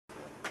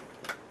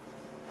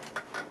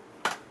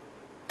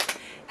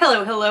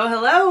Hello, hello,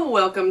 hello.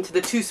 Welcome to the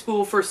Two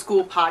Spool for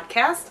School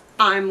podcast.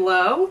 I'm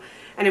Lo,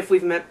 and if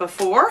we've met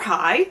before,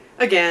 hi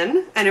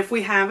again. And if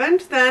we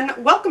haven't, then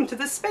welcome to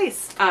this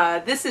space.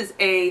 This is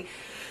a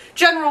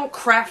general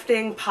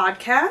crafting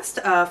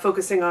podcast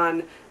focusing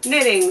on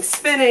knitting,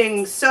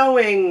 spinning,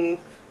 sewing,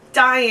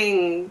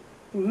 dyeing,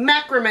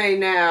 macrame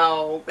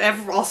now,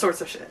 all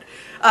sorts of shit.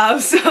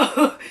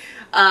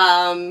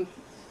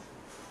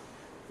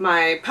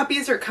 My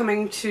puppies are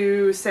coming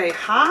to say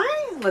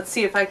hi. Let's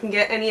see if I can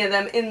get any of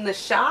them in the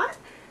shot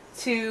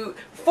to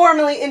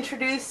formally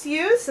introduce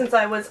you since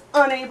I was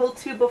unable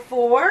to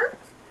before.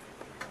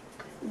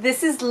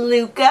 This is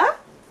Luca.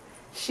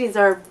 She's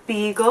our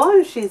beagle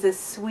and she's as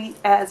sweet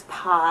as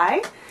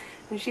pie.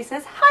 And she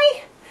says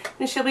hi.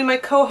 And she'll be my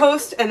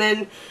co-host. And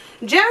then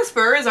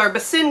Jasper is our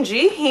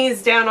Basenji.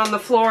 He's down on the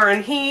floor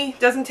and he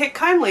doesn't take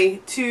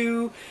kindly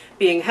to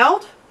being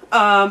held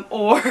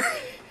or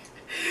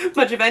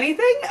much of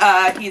anything.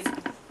 He's,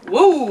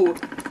 whoa,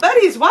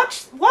 buddies,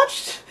 watch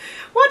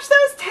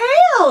those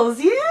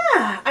tails.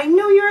 Yeah, I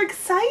know you're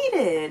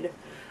excited.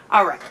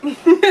 All right.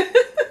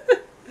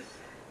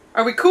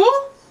 Are we cool?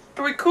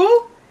 Are we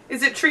cool?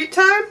 Is it treat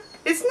time?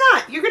 It's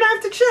not. You're gonna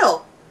have to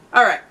chill.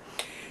 All right.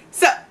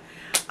 So,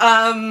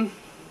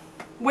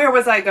 where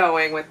was I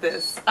going with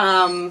this?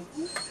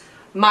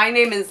 My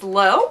name is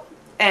Lo,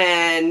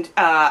 and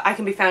I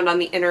can be found on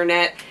the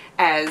internet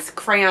as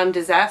Crayon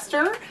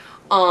Disaster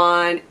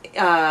on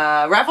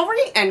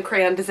Ravelry and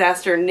Crayon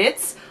Disaster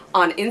Knits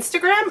on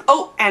Instagram.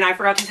 Oh, and I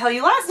forgot to tell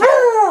you last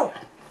time.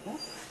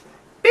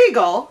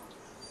 Beagle,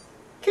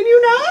 can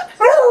you not?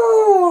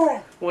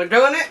 We're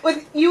doing it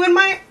with you in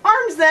my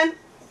arms then.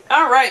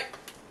 All right.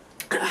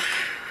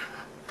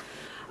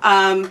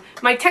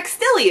 My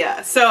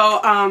textilia. So,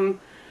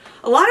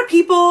 a lot of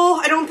people,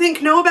 I don't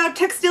think, know about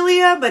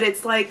textilia, but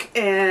it's like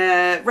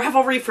a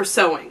Ravelry for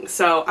sewing.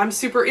 So I'm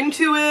super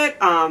into it.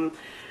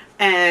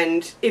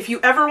 And if you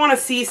ever want to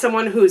see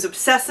someone who's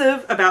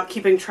obsessive about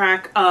keeping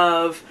track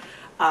of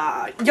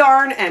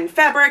yarn and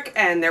fabric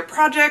and their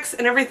projects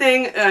and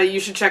everything, you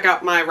should check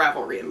out my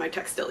Ravelry and my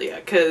textilia,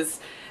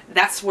 because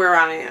that's where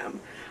I am.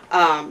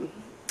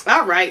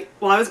 All right.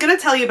 Well, I was going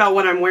to tell you about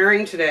what I'm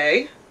wearing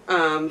today.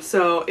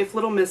 So if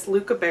little Miss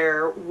Luca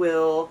Bear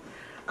will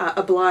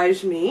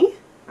oblige me,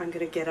 I'm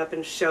going to get up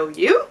and show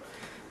you.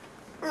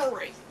 All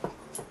right.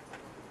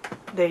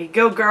 There you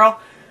go,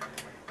 girl.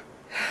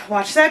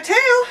 Watch that tail.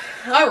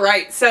 All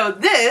right, so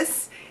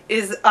this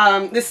is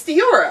the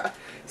Stiorra.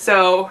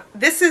 So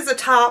this is a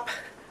top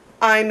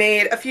I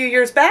made a few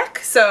years back.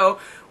 So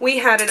we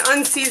had an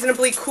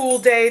unseasonably cool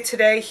day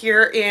today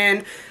here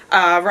in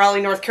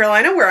Raleigh, North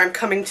Carolina, where I'm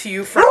coming to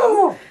you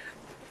from.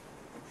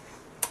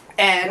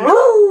 And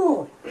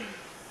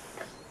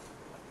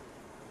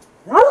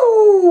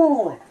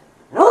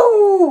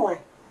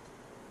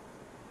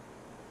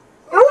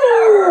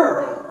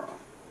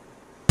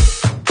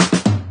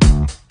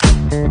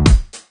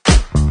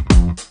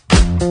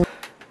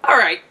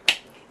alright,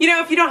 you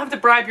know, if you don't have to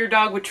bribe your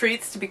dog with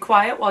treats to be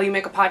quiet while you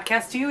make a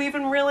podcast, do you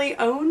even really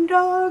own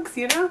dogs,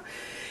 you know?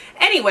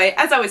 Anyway,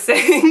 as I was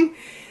saying,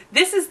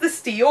 this is the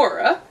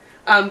Stiorra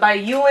by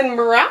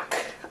Murach,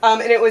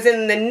 and it was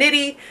in the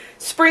Knitty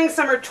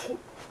Spring-Summer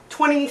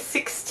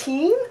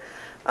 2016.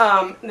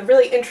 The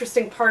really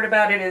interesting part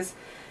about it is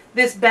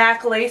this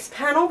back lace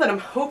panel that I'm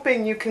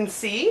hoping you can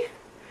see.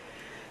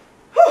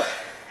 Whew.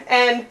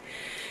 And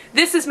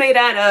this is made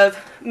out of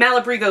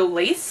Malabrigo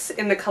lace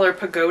in the color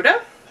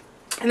Pagoda.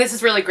 And this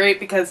is really great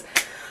because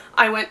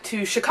I went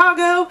to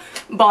Chicago,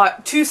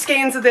 bought 2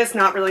 skeins of this,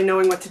 not really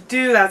knowing what to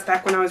do. That's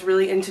back when I was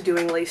really into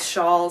doing lace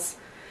shawls.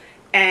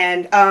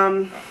 And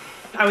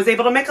I was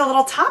able to make a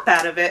little top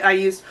out of it. I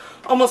used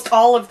almost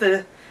all of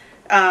the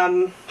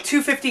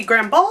 250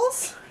 gram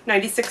balls,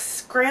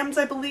 96 grams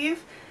I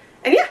believe.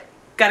 And yeah,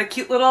 got a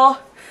cute little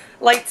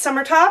light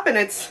summer top, and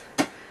it's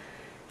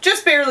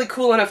just barely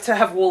cool enough to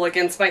have wool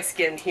against my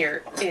skin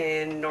here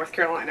in North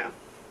Carolina.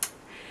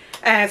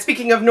 And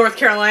speaking of North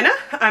Carolina,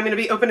 I'm going to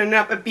be opening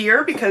up a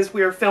beer because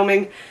we are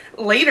filming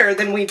later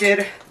than we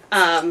did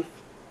last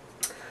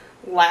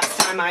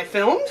time I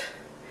filmed.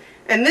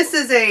 And this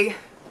is a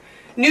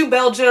New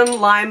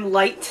Belgium Lime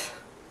Light.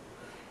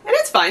 And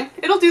it's fine.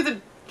 It'll do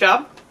the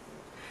job.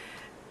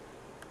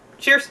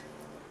 Cheers.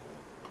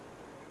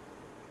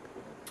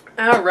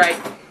 Alright.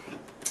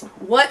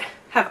 What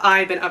have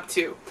I been up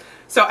to?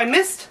 So I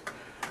missed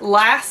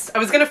I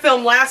was going to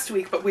film last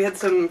week, but we had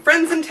some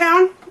friends in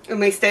town,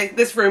 and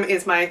this room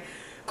is my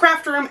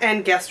craft room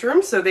and guest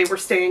room, so they were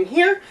staying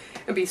here.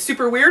 It'd be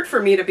super weird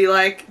for me to be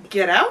like,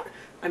 get out,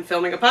 I'm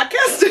filming a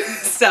podcast.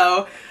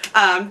 So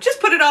just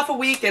put it off a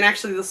week, and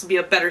actually this will be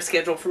a better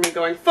schedule for me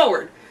going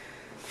forward.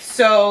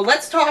 So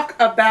let's talk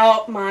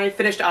about my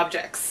finished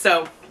objects.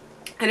 So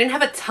I didn't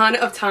have a ton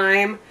of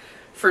time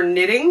for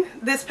knitting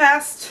this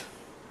past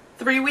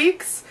 3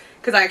 weeks,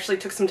 because I actually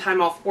took some time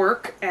off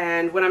work,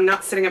 and when I'm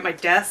not sitting at my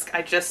desk,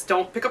 I just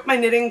don't pick up my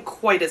knitting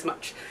quite as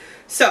much.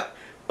 So,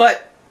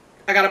 but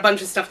I got a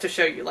bunch of stuff to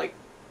show you. Like,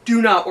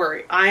 do not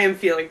worry. I am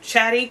feeling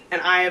chatty,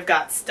 and I have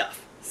got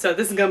stuff. So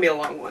this is going to be a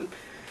long one.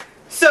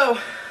 So,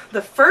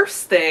 the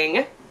first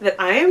thing that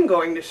I am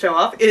going to show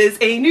off is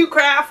a new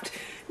craft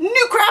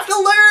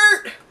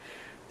alert!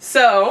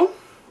 So,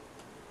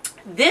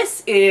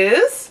 this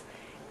is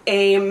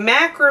a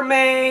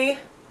macrame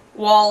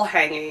wall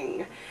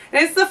hanging.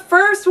 And it's the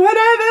first one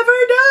I've ever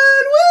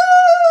done!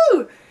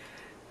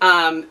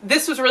 Woo!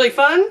 This was really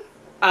fun.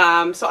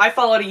 So I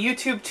followed a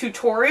YouTube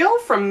tutorial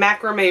from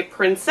Macrame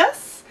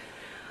Princess,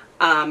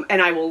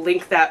 and I will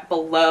link that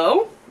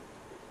below.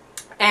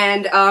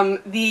 And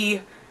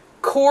the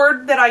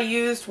cord that I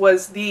used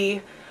was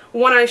the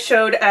one I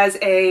showed as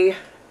a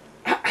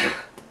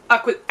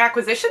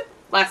acquisition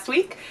last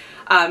week,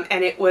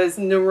 and it was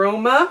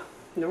Niroma,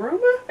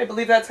 I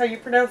believe that's how you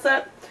pronounce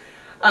that,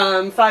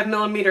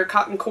 5mm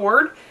cotton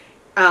cord,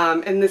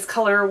 in this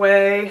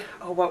colorway.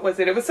 Oh, what was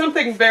it? It was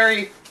something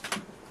very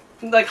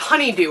like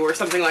honeydew or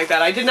something like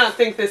that. I did not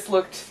think this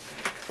looked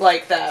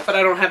like that, but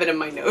I don't have it in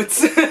my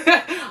notes.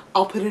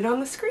 I'll put it on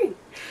the screen.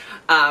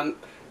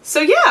 So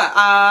yeah,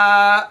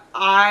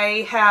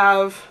 I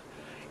have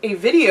a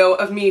video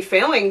of me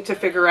failing to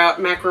figure out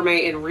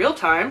macrame in real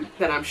time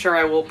that I'm sure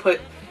I will put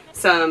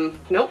some,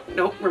 nope,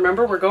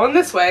 remember we're going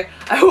this way.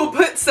 I will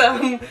put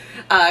some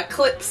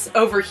clips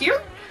over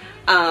here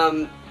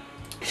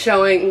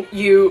showing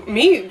you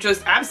me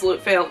just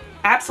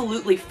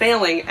absolutely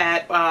failing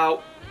at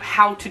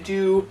how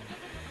to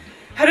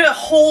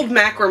hold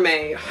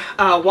macrame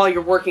while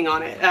you're working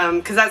on it,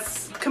 because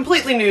that's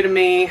completely new to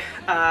me.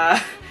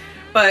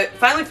 But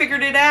finally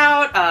figured it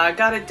out,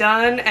 got it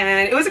done,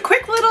 and it was a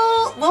quick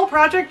little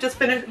project. Just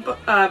finished,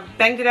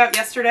 banged it out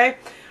yesterday.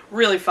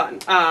 Really fun.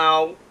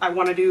 I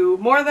want to do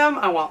more of them.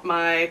 I want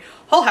my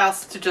whole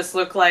house to just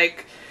look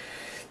like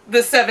the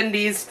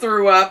 70s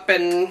threw up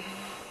and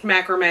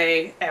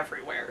macrame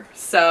everywhere.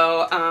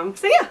 So,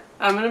 so yeah,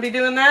 I'm gonna be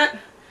doing that.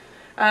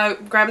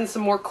 Grabbing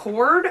some more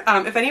cord.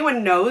 If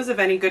anyone knows of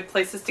any good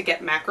places to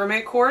get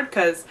macrame cord,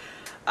 because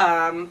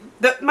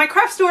my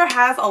craft store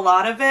has a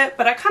lot of it,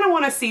 but I kind of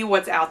want to see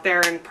what's out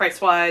there and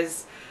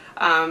price-wise,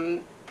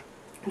 and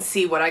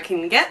see what I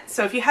can get.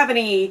 So if you have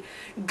any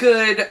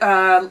good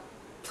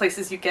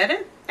places you get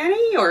it,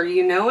 or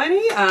you know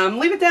any,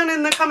 leave it down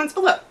in the comments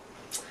below.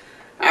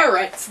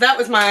 Alright, so that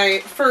was my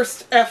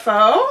first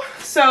FO.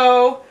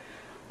 So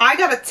I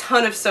got a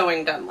ton of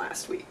sewing done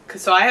last week.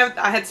 So I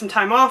had some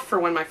time off for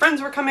when my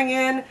friends were coming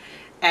in,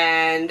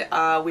 and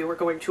we were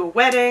going to a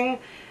wedding.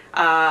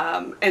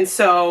 And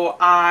so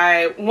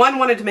I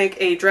wanted to make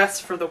a dress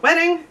for the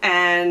wedding,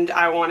 and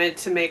I wanted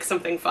to make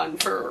something fun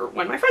for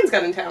when my friends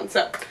got in town.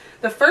 So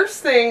the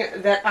first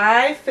thing that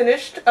I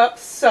finished up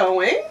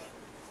sewing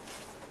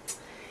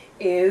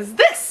is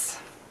this.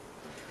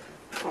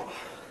 Oh,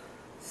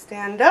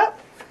 stand up,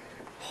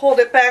 hold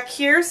it back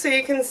here so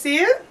you can see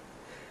it.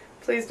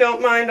 Please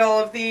don't mind all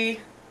of the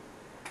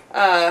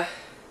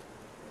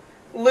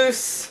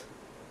loose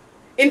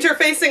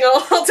interfacing.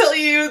 I'll tell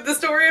you the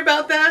story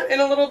about that in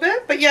a little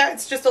bit. But yeah,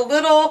 it's just a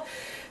little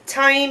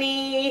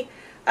tiny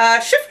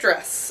shift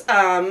dress.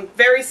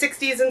 Very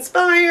 60s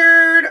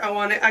inspired.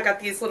 I got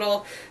these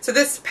little, so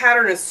this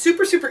pattern is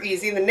super, super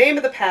easy. The name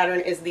of the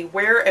pattern is the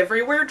Wear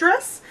Everywhere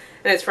dress,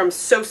 and it's from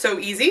So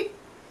Easy.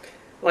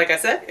 Like I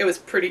said, it was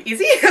pretty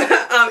easy.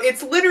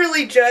 It's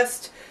literally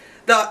just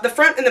the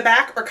front and the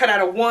back are cut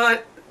out of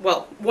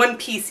one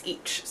piece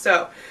each.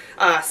 So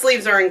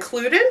sleeves are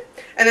included,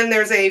 and then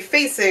there's a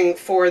facing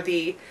for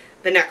the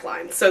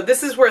neckline. So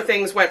this is where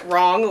things went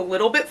wrong a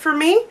little bit for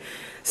me.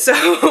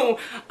 So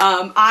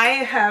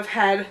I have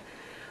had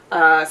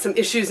some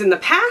issues in the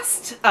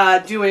past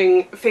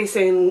doing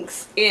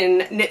facings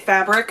in knit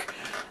fabric.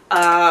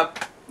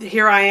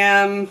 Here I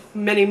am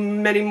many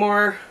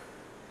more,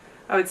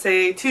 I would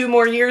say 2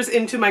 more years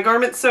into my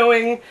garment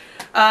sewing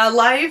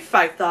life.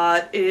 I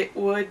thought it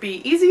would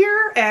be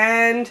easier,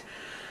 and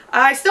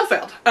I still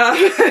failed.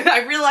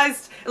 I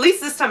realized, at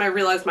least this time I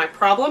realized my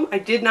problem. I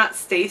did not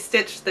stay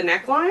stitch the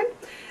neckline,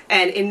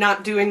 and in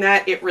not doing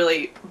that it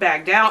really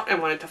bagged out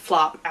and wanted to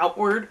flop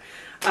outward,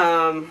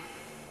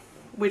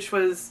 which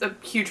was a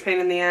huge pain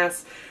in the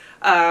ass.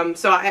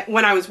 So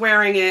when I was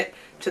wearing it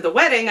to the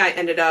wedding, I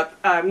ended up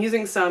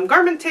using some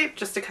garment tape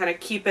just to kind of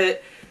keep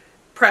it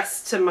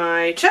pressed to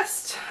my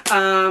chest.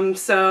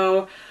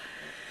 So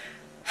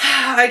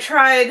I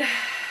tried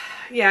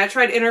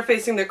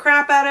interfacing the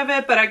crap out of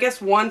it, but I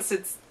guess once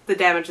the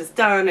damage is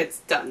done, it's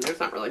done. There's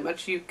not really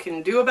much you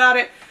can do about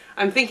it.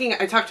 I'm thinking,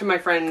 I talked to my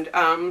friend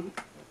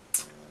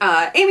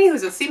Amy,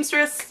 who's a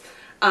seamstress,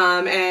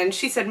 and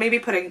she said maybe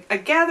put a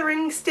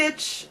gathering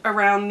stitch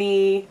around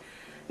the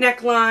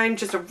neckline,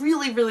 just a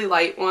really, really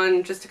light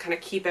one, just to kind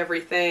of keep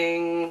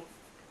everything,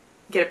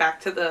 get it back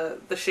to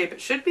the shape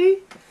it should be.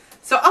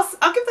 So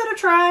I'll give that a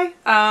try.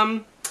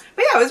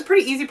 But yeah, it was a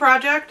pretty easy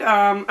project.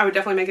 I would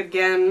definitely make it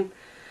again.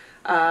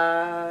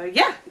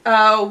 Yeah.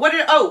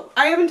 Oh,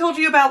 I haven't told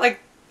you about like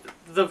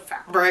the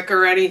fabric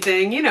or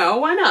anything, you know,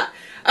 why not?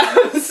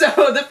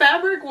 So the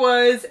fabric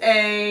was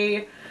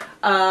a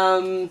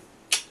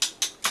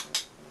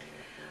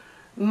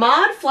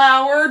Mod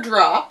Flower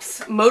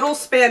Drops Modal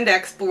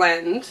Spandex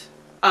blend,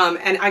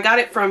 and I got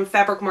it from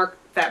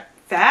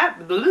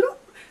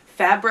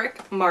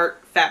Fabric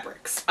Mart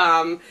Fabrics.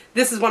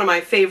 This is one of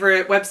my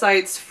favorite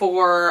websites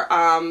for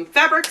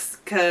fabrics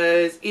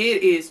because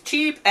it is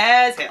cheap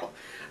as hell.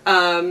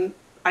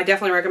 I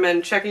definitely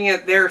recommend checking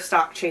it. Their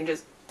stock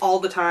changes all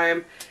the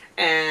time,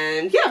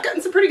 and yeah, I've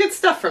gotten some pretty good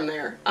stuff from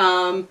there.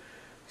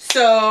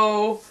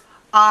 So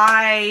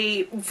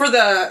I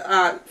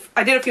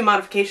did a few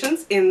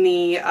modifications in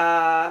the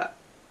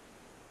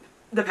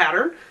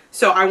pattern.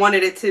 So I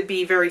wanted it to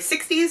be very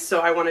 60s, so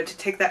I wanted to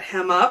take that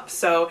hem up.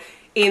 So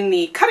in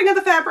the cutting of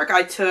the fabric,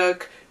 I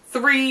took 4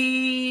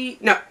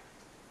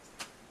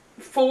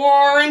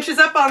 inches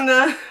up on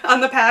the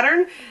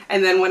pattern,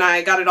 and then when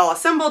I got it all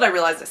assembled, I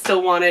realized I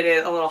still wanted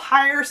it a little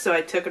higher, so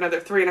I took another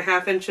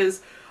 3.5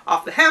 inches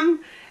off the hem,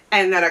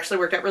 and that actually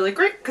worked out really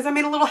great because I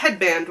made a little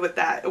headband with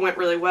that. It went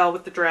really well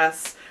with the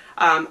dress.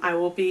 I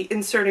will be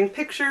inserting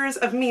pictures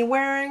of me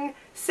wearing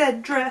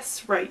said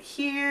dress right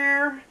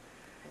here.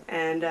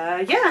 And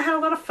yeah, I had a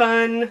lot of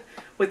fun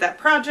with that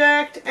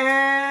project,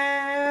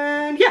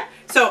 and yeah.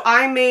 So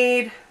I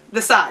made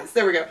the size,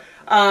 there we go.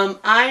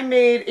 I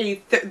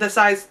made the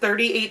size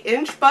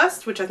 38-inch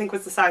bust, which I think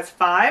was the size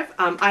 5.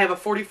 I have a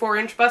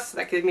 44-inch bust, so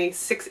that gave me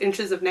 6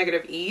 inches of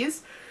negative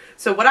ease.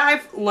 So what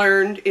I've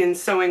learned in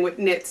sewing with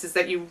knits is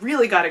that you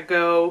really got to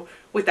go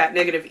with that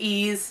negative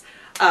ease.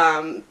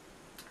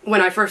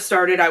 When I first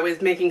started, I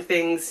was making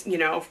things, you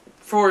know,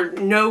 for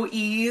no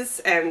ease,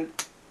 and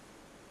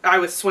I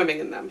was swimming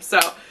in them. So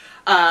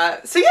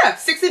yeah,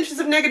 6 inches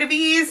of negative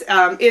ease.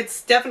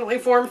 It's definitely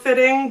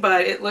form-fitting,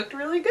 but it looked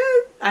really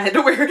good. I had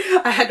to wear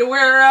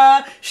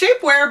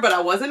shapewear, but I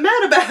wasn't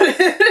mad about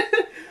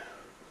it.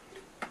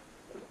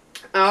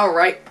 All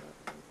right.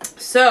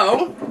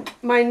 So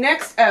my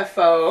next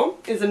FO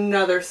is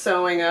another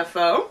sewing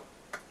FO,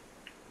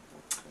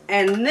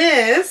 and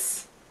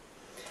this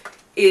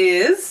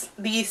is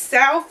the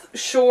South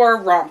Shore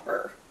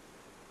Romper.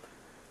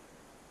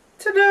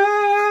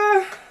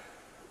 Ta-da!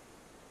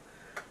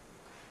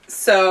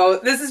 So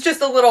this is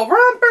just a little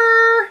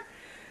romper,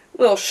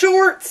 little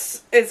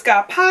shorts. It's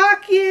got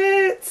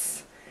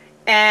pockets,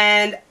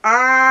 and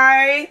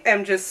I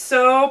am just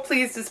so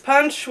pleased as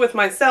punch with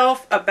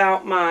myself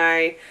about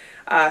my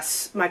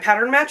my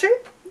pattern matching.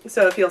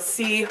 So if you'll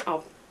see,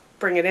 I'll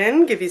bring it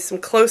in, give you some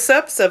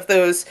close-ups of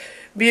those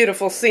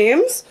beautiful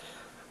seams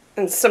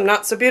and some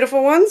not so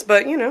beautiful ones,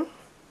 but you know.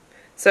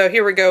 So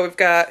here we go. We've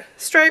got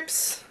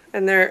stripes,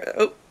 and they're,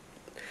 oh,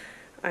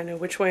 I know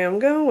which way I'm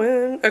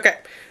going. Okay.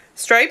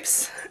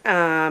 Stripes,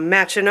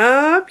 matching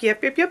up,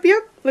 yep,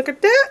 look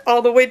at that,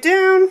 all the way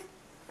down,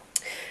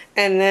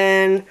 and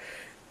then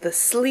the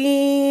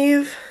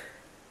sleeve,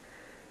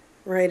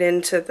 right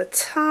into the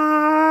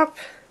top,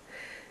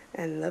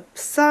 and the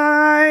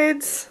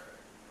sides.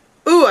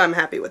 Ooh, I'm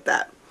happy with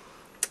that.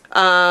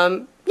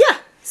 Yeah,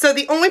 so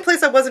the only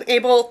place I wasn't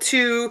able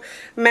to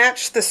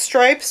match the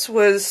stripes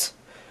was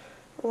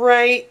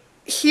right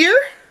here.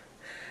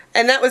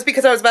 And that was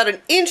because I was about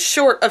 1 inch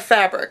short of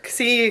fabric.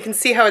 See, you can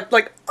see how it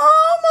like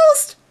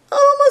almost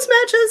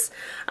matches.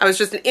 I was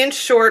just 1 inch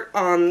short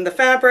on the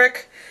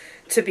fabric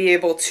to be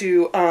able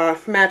to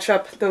match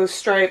up those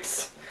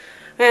stripes.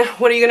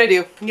 What are you gonna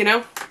do, you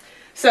know?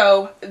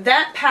 So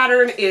that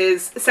pattern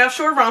is South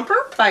Shore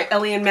Romper by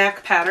Ellie and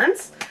Mac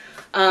Patterns.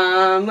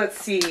 Let's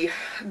see,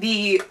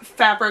 the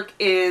fabric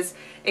is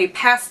a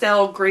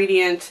pastel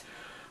gradient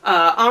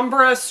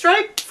ombre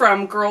stripe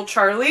from Girl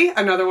Charlie,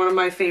 another one of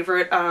my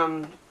favorite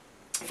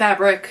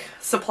fabric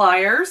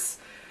suppliers.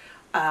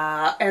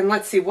 And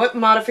let's see, what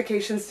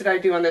modifications did I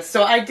do on this?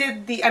 So I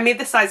made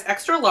the size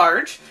extra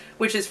large,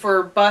 which is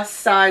for bust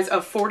size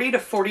of 40 to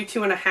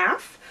 42 and a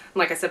half. And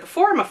like I said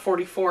before, I'm a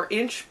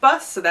 44-inch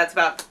bust, so that's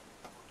about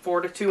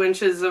 4 to 2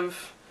 inches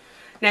of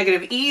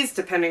negative ease,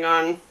 depending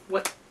on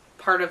what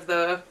part of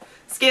the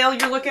scale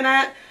you're looking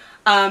at.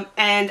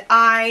 And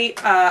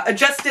I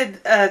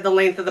adjusted the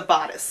length of the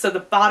bodice. So the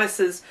bodice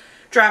is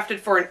drafted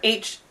for an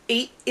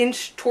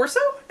 8-inch torso,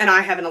 and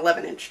I have an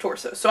 11-inch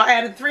torso. So I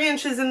added 3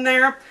 inches in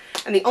there,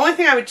 and the only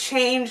thing I would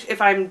change if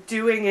I'm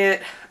doing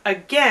it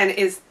again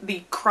is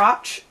the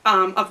crotch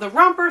of the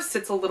romper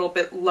sits a little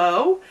bit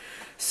low.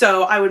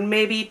 So I would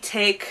maybe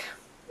take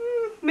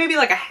maybe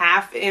like a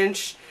 1/2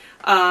 inch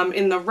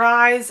in the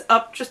rise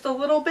up just a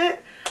little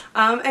bit.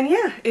 And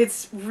yeah,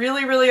 it's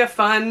really a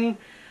fun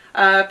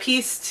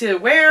piece to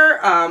wear.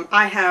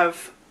 I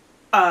have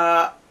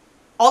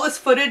all this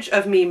footage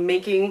of me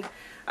making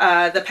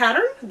the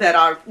pattern that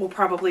I will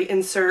probably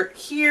insert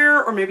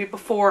here or maybe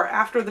before or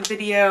after the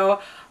video.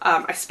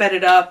 I sped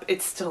it up.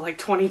 It's still like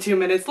 22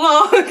 minutes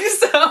long,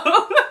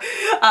 so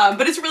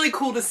but it's really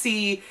cool to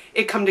see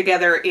it come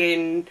together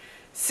in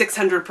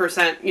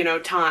 600%, you know,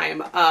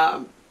 time.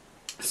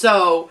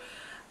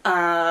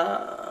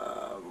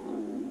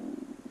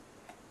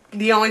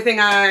 The only thing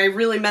I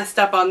really messed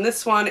up on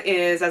this one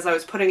is as I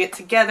was putting it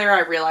together,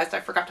 I realized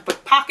I forgot to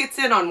put pockets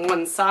in on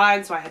one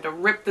side, so I had to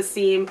rip the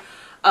seam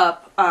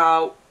up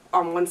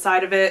on one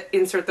side of it,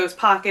 insert those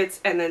pockets,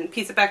 and then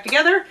piece it back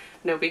together.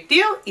 No big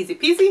deal, easy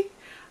peasy.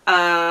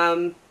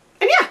 And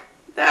yeah,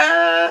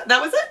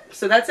 that was it.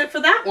 So that's it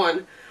for that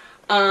one.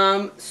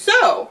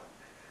 So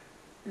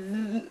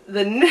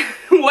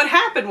what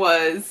happened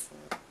was,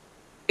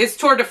 it's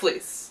Tour de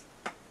Fleece,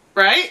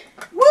 right?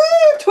 Woo!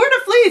 Tour de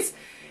Fleece!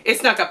 It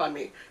snuck up on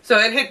me. So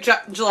it hit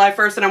July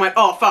 1st and I went,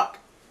 oh fuck.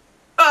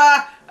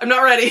 I'm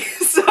not ready.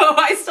 So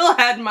I still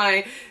had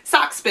my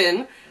sock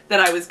spin that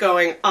I was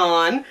going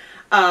on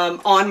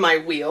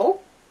my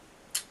wheel.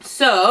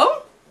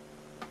 So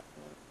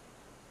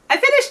I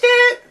finished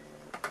it.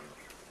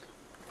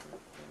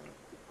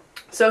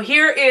 So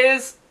here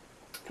is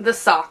the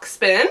sock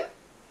spin.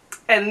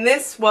 And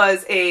this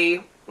was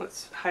a,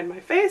 let's hide my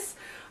face,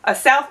 a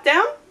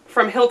Southdown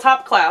from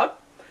Hilltop Cloud.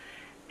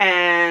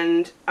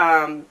 And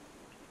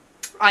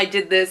I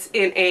did this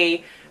in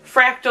a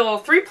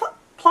Fractal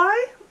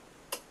 3-ply.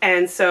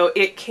 And so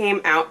it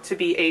came out to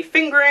be a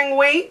fingering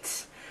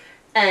weight.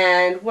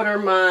 And what are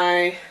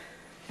my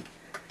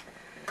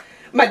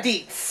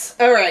deets?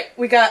 All right,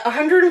 we got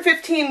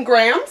 115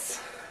 grams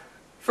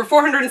for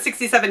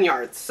 467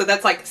 yards. So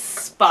that's like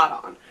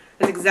spot on.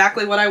 That's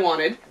exactly what I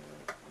wanted.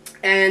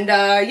 And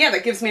yeah,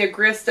 that gives me a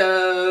grist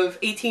of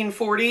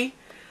 1840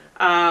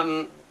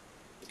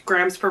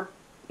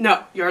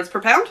 yards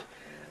per pound.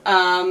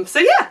 So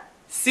yeah,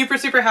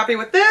 super happy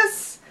with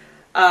this.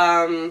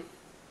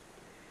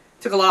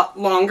 Took a lot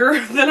longer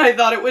than I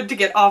thought it would to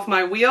get off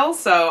my wheel,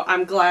 so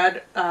I'm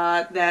glad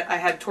that I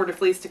had Tour de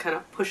Fleece to kind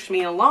of push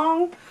me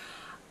along.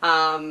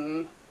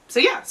 So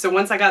yeah, so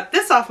once I got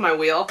this off my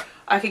wheel,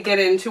 I could get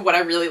into what I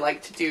really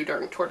like to do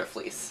during Tour de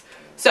Fleece.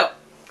 So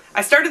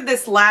I started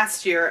this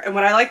last year, and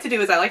what I like to do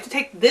is I like to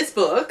take this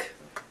book,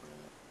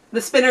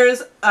 The Spinner's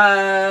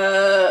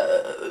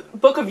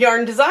Book of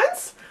Yarn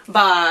Designs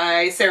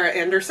by Sarah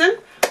Anderson.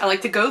 I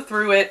like to go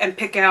through it and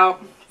pick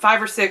out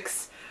 5 or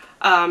 6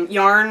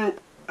 yarn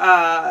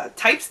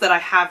types that I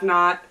have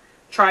not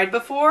tried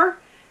before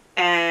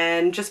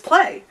and just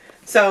play.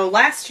 So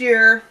last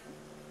year,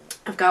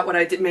 I've got what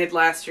I made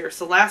last year.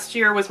 So last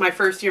year was my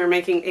first year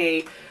making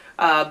a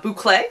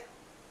Boucle.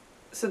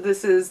 So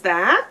this is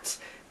that.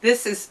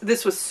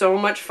 This was so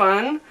much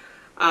fun.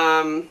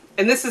 And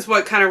this is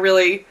what kind of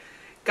really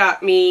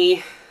got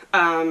me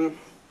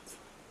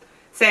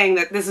saying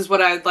that this is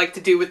what I'd like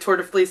to do with Tour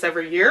de Fleece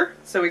every year.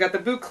 So we got the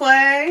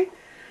Boucle.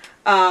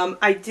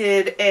 I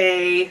did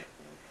a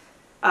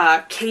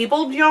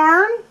cabled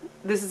yarn.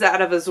 This is out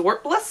of a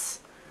Zortbliss.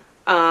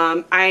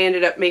 I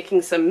ended up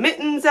making some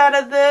mittens out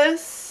of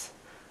this.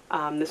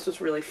 This was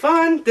really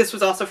fun. This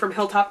was also from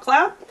Hilltop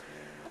Cloud.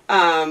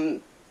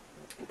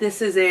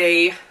 This is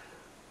a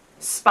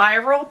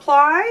spiral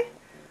ply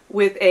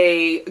with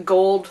a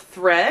gold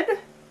thread.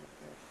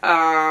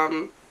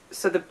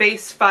 So the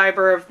base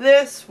fiber of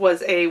this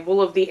was a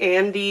Wool of the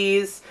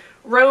Andes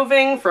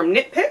roving from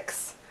Knit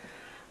Picks.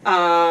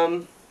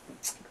 And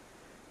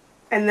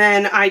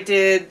then I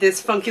did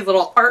this funky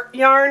little art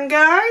yarn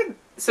guide.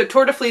 So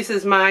Tour de Fleece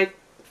is my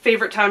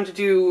favorite time to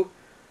do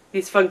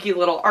these funky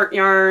little art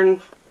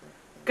yarn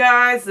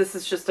guides. This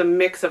is just a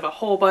mix of a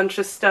whole bunch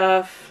of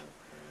stuff.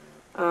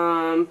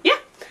 Yeah.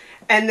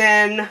 And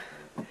then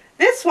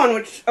this one,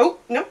 which, oh,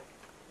 no,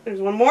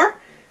 there's one more.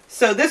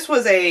 So this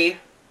was a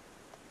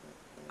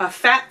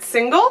fat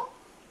single.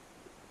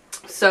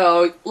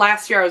 So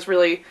last year I was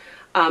really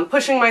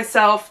pushing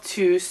myself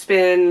to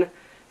spin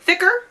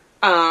thicker.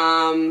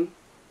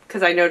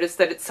 Because I noticed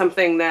that it's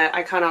something that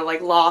I kind of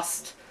like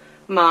lost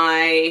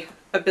my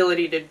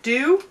ability to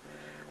do.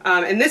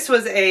 And this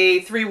was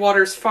a Three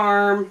Waters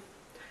Farm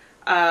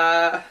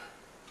top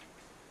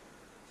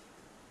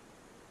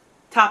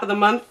of the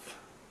month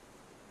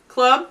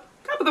club.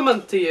 Top of the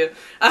month to you.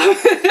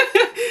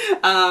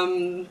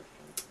 And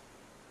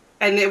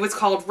it was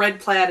called Red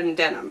Plaid and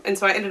Denim. And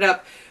so I ended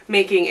up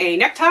making a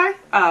necktie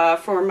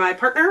for my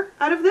partner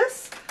out of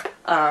this.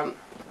 Here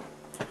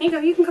you go,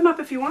 you can come up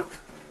if you want.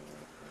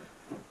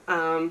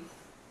 And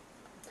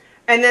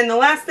then the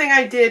last thing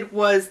I did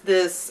was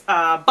this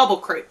bubble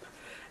crepe.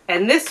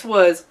 And this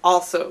was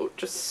also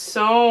just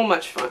so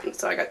much fun.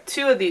 So I got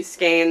 2 of these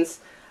skeins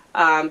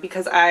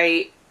because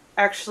I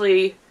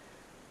actually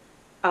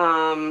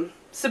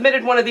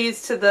submitted one of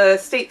these to the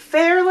state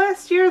fair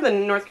last year, the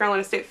North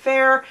Carolina State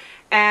Fair,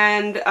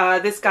 and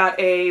this got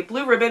a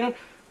blue ribbon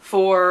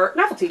for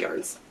novelty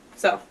yarns.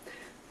 So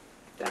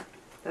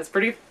that's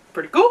pretty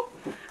cool.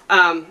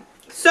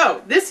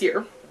 So this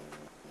year,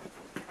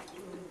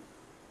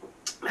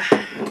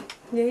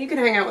 yeah, you can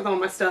hang out with all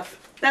my stuff.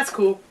 That's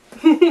cool.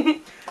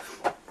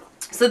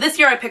 So this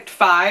year I picked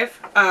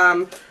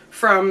 5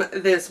 from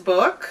this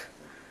book.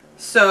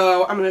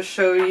 So I'm going to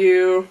show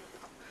you.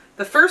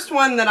 The first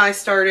one that I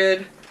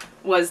started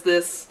was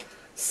this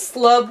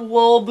Slub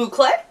wool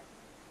boucle.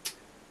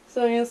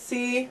 So you'll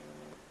see,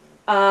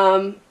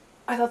 I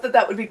thought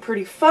that would be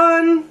pretty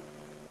fun,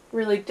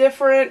 really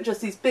different, just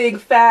these big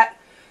fat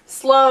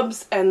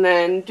slubs and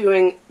then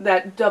doing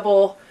that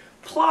double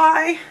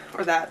ply,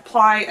 or that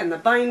ply and the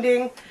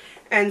binding.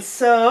 And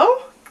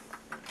so,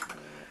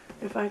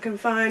 if I can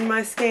find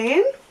my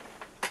skein,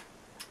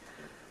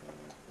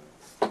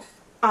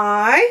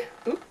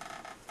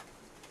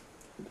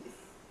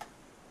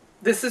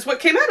 this is what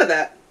came out of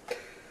that.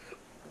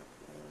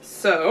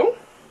 So,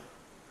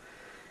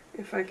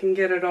 if I can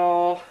get it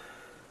all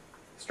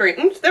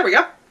straightened. There we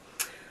go.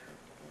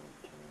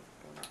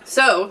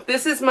 So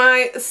this is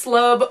my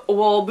Slub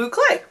wool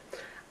boucle.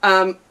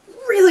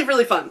 Really,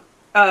 really fun.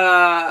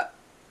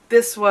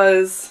 This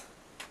was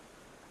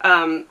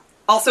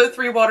also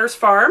Three Waters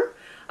Farm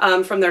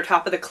from their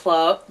top of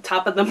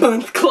the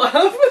month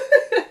club.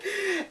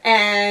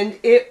 And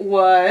it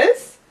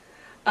was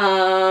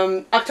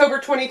October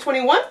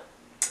 2021.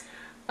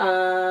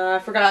 I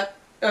forgot.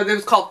 It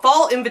was called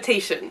Fall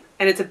Invitation,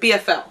 and it's a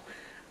BFL.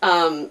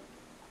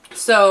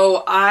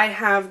 So I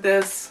have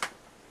this,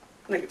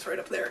 I think it's right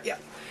up there, yeah.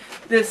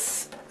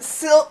 This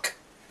silk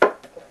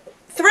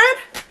thread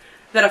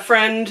that a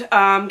friend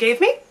gave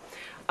me.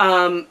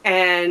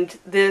 And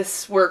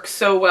this works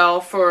so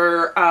well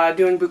for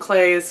doing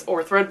boucles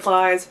or thread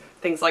plies,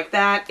 things like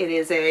that. It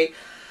is a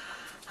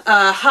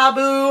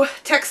Habu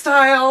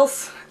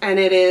Textiles, and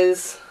it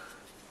is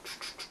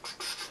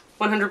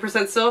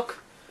 100% silk.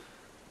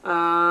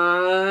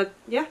 Yeah,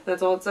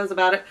 that's all it says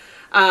about it.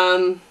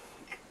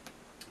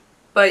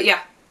 But yeah,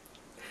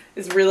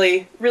 it's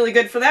really, really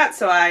good for that.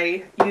 So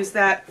I use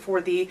that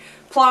for the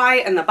ply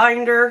and the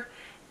binder,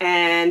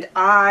 and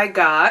I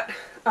got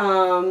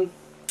 30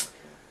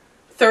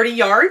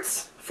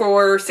 yards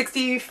for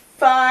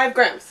 65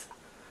 grams.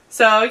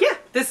 So yeah,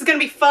 this is gonna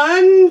be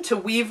fun to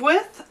weave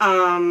with.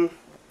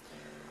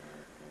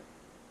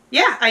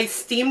 Yeah, I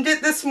steamed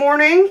it this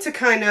morning to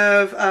kind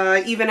of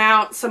even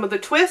out some of the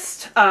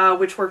twist,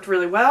 which worked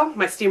really well.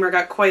 My steamer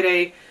got quite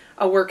a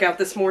workout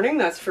this morning,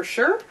 that's for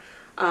sure.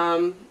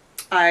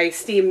 I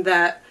steamed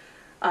that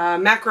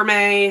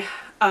macrame,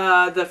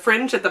 the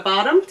fringe at the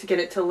bottom to get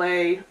it to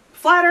lay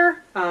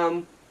flatter.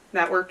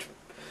 That worked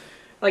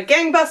like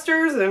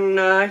gangbusters, and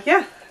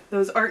yeah,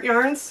 those art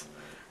yarns.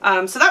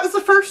 So that was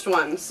the first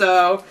one.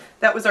 So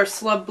that was our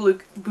Slub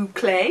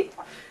boucle.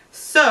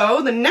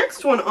 So the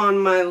next one on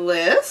my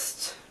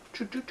list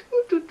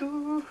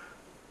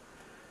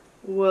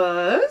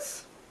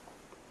was,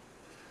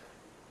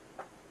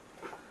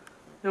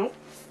 nope,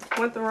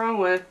 went the wrong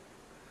way.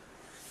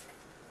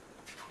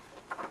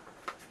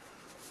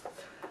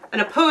 An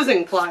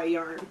opposing ply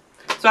yarn.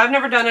 So I've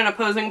never done an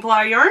opposing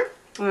ply yarn,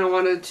 and I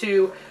wanted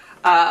to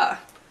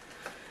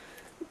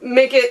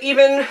make it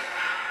even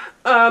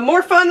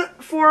more fun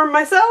for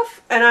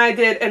myself, and I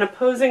did an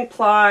opposing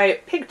ply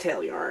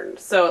pigtail yarn.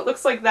 So it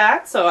looks like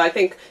that. So I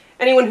think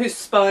anyone who's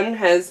spun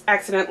has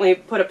accidentally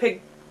put a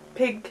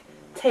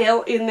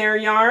pigtail in their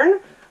yarn,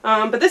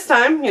 but this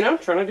time, you know,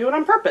 trying to do it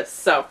on purpose.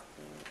 So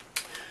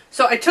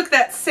I took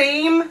that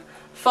same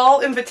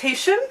Fall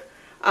Invitation,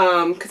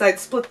 because I'd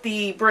split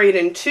the braid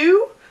in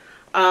two,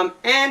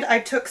 and I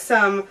took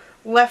some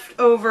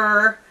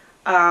leftover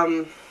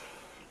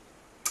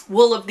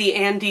Wool of the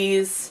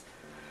Andes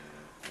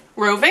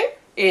roving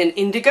in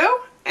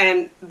indigo,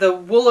 and the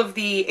Wool of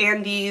the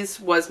Andes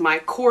was my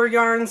core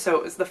yarn, so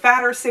it was the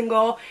fatter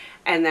single,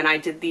 and then I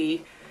did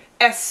the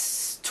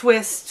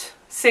S-twist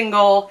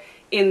single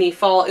in the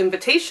Fall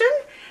Invitation,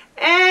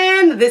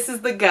 and this is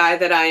the guy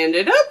that I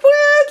ended up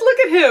with. Look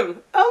at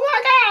him.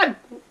 Oh my god.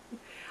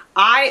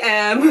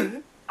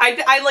 I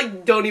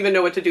like don't even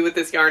know what to do with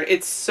this yarn.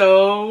 It's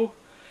so,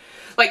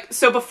 like,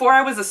 so before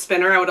I was a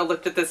spinner, I would have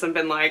looked at this and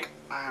been like,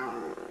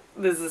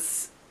 this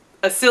is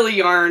a silly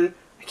yarn.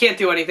 I can't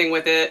do anything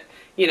with it,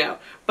 you know.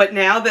 But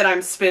now that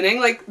I'm spinning,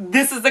 like,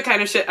 this is the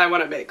kind of shit I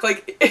want to make.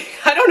 Like,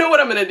 I don't know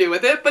what I'm going to do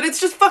with it, but it's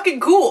just fucking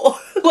cool.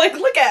 Like,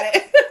 look at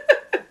it.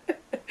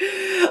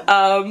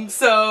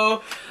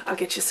 So I'll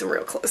get you some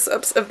real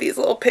close-ups of these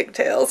little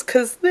pigtails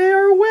because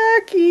they're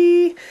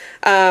wacky.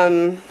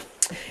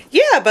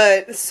 Yeah,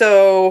 but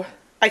so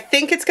I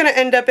think it's going to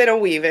end up in a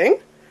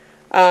weaving.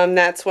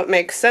 That's what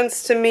makes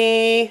sense to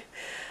me.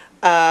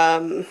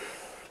 I've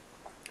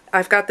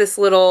got this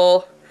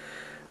little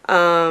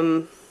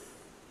loom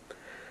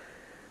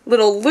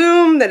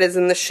that is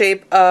in the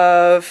shape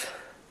of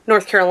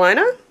North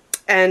Carolina,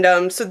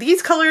 and so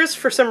these colors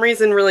for some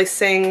reason really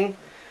sing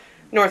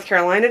North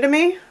Carolina to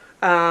me.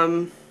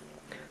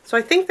 So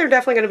I think they're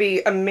definitely going to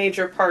be a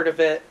major part of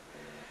it.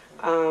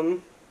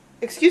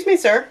 Excuse me,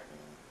 sir.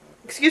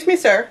 Excuse me,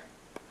 sir.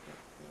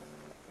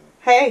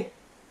 Hey,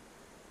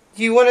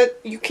 do you want to,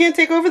 you can't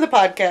take over the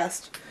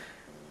podcast.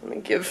 Let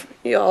me give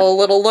y'all a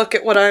little look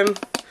at what I'm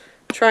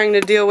trying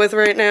to deal with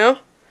right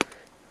now.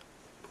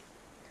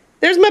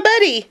 There's my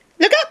buddy.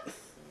 Look up.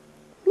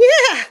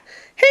 Yeah.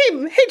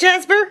 Hey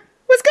Jasper.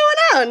 What's going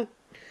on?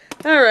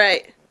 All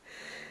right.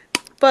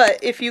 But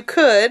if you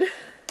could,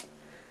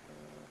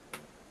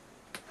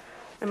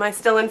 am I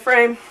still in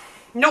frame?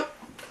 Nope.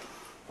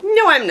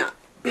 No, I'm not.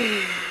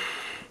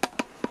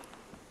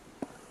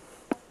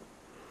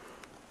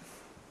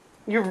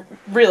 You're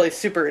really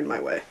super in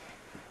my way.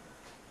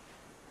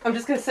 I'm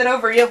just gonna sit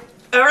over you.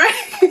 All right.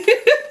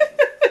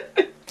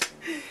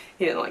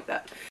 He didn't like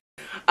that.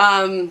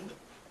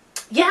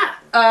 Yeah.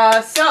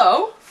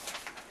 So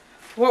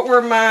what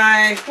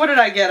did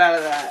I get out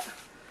of that?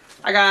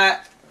 I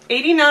got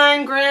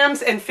 89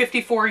 grams and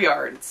 54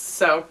 yards.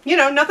 So, you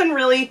know, nothing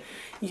really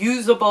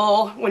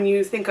usable when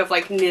you think of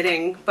like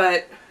knitting,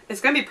 but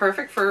it's going to be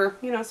perfect for,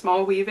 you know,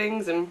 small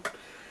weavings and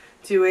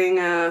doing,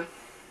 what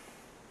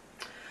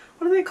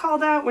do they call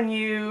that when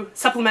you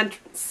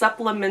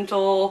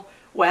supplemental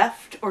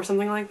weft or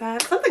something like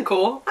that? Something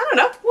cool. I don't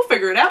know. We'll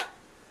figure it out.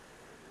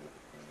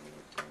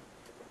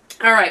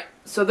 All right.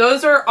 So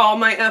those are all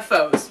my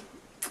FOs.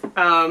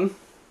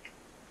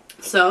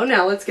 So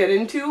now let's get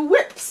into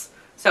whips.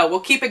 So we'll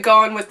keep it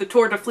going with the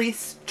Tour de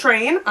Fleece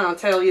train. I'll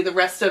tell you the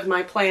rest of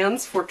my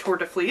plans for Tour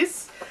de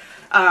Fleece.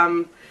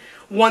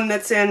 One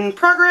that's in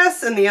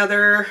progress and the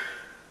other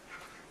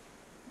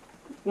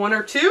one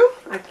or two,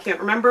 I can't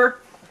remember,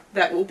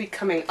 that will be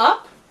coming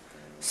up.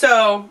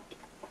 So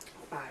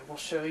I will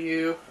show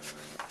you,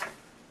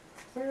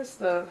 where's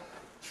the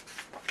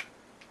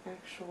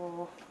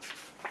actual,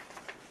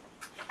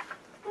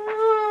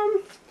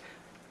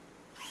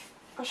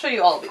 I'll show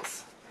you all of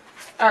these.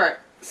 All right,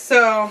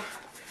 so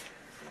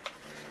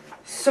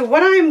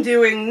what I'm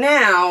doing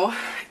now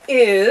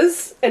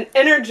is an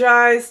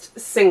Energized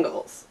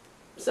Singles.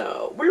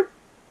 So we're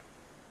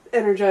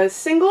Energized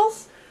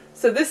Singles.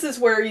 So this is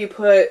where you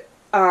put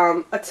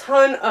a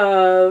ton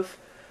of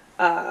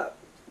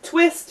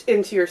twist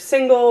into your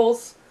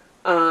singles,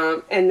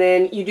 and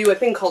then you do a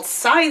thing called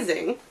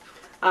sizing,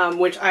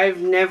 which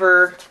I've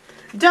never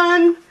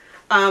done,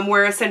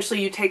 where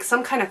essentially you take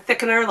some kind of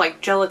thickener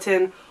like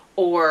gelatin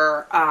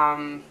or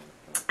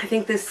I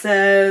think this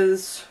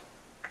says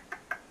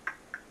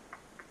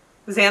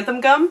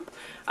xanthan gum,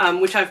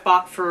 which I've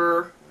bought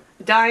for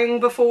dyeing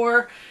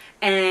before,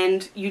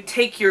 and you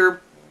take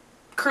your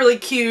curly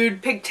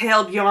cued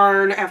pigtailed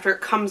yarn after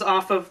it comes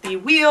off of the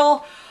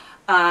wheel,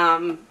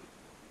 and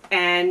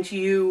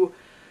you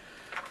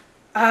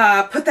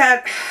put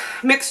that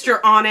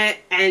mixture on it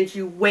and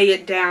you weigh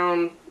it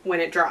down when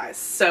it dries.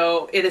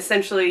 So it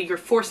essentially, you're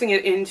forcing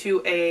it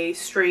into a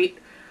straight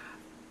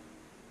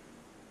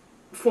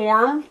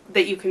form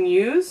that you can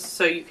use,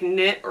 so you can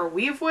knit or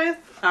weave with,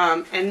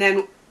 and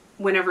then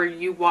whenever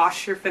you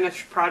wash your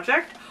finished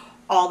project,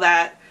 all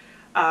that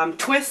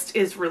twist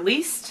is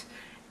released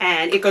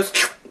and it goes.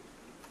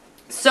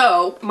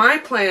 So my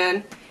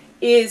plan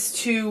is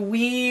to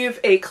weave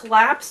a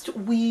collapsed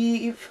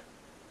weave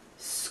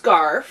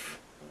scarf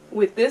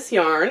with this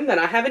yarn that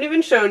I haven't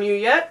even shown you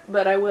yet,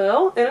 but I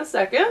will in a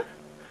second.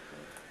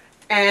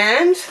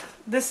 And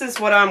this is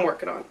what I'm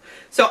working on.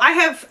 So I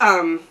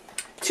have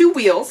two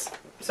wheels.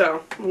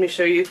 So let me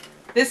show you.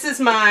 This is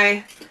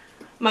my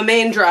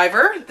main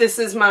driver. This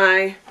is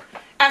my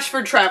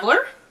Ashford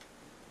Traveler.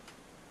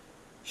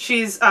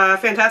 She's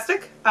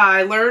fantastic.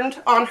 I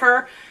learned on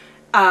her,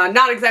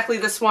 not exactly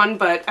this one,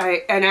 but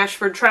an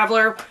Ashford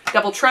Traveler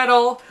double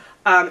treadle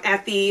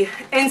at the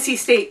NC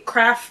State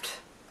Craft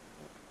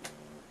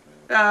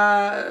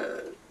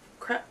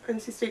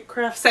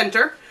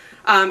Center,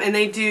 and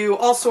they do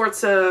all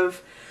sorts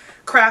of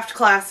craft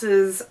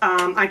classes.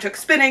 I took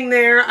spinning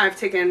there. I've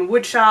taken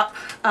woodshop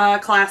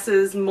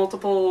classes,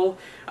 multiple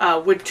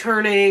wood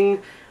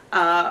turning,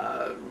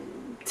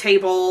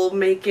 table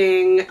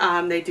making.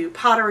 They do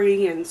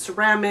pottery and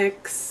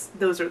ceramics.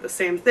 Those are the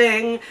same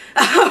thing.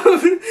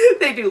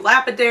 They do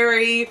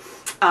lapidary,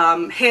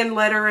 hand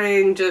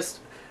lettering, just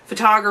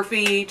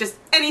photography, just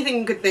anything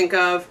you could think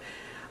of.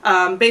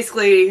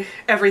 Basically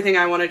everything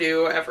I want to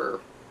do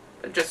ever,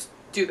 just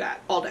do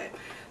that all day.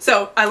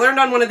 So I learned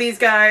on one of these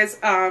guys,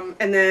 and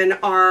then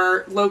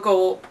our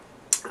local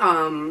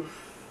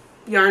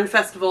yarn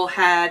festival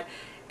had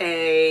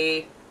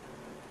a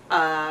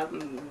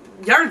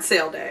yard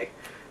sale day.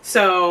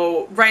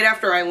 So right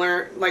after I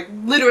learned, like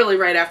literally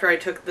right after I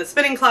took the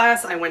spinning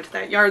class, I went to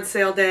that yard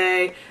sale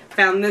day,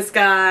 found this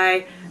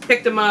guy,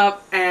 picked him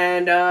up,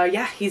 and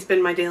yeah, he's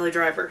been my daily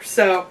driver.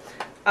 So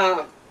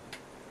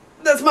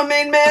that's my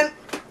main man,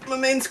 my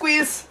main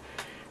squeeze.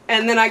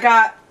 And then I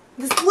got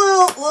this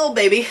little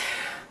baby.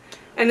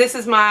 And this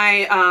is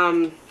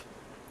my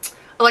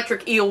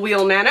electric eel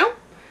wheel nano.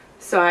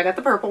 So I got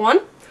the purple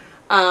one.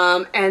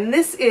 And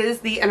this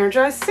is the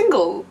Energized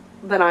Single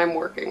that I'm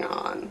working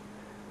on.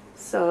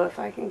 So if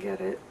I can get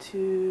it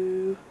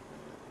to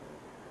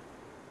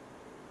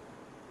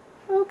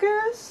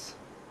focus.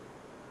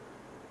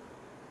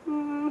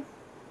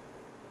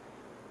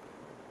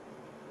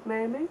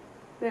 Maybe.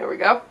 There we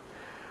go.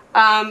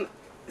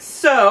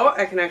 So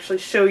I can actually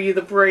show you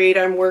the braid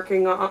I'm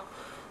working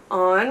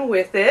on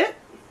with it.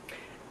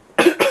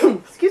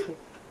 Excuse me.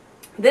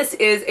 This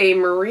is a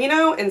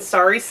Merino and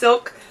Sari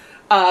silk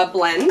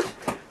blend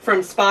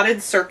from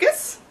Spotted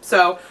Circus.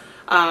 So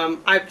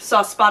I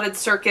saw Spotted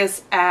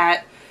Circus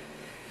at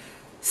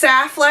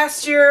SAF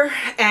last year,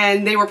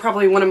 and they were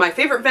probably one of my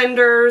favorite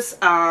vendors.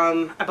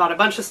 I bought a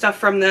bunch of stuff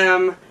from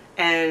them,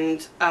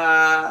 and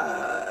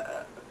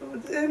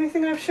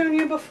anything I've shown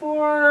you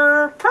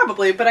before?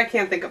 Probably, but I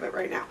can't think of it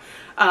right now.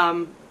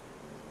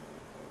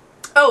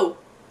 Oh,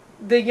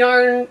 the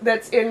yarn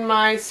that's in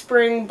my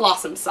spring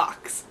blossom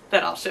socks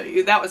that I'll show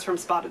you. That was from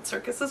Spotted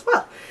Circus as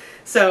well.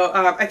 So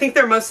I think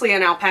they're mostly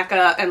an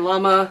alpaca and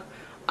llama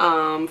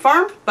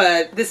farm,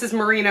 but this is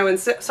Merino and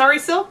Sari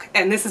silk,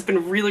 and this has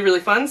been really, really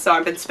fun. So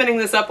I've been spinning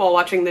this up while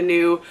watching the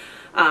new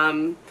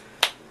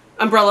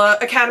Umbrella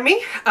Academy.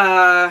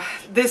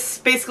 This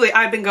basically,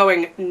 I've been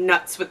going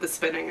nuts with the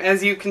spinning.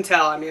 As you can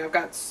tell, I mean, I've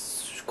got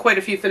quite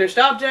a few finished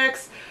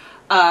objects.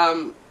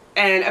 And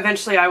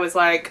eventually I was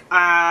like,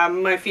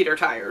 my feet are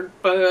tired,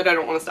 but I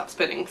don't want to stop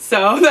spinning.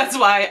 So that's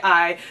why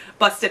I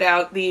busted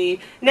out the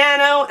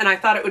Nano, and I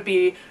thought it would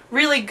be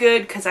really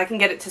good because I can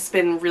get it to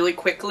spin really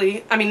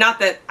quickly. I mean, not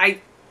that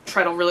I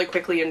treadle really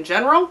quickly in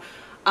general,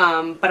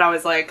 but I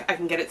was like, I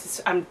can get it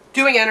to, I'm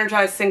doing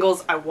Energized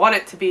Singles. I want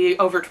it to be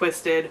over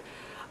twisted.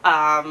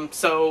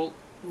 So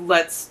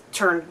let's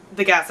turn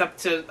the gas up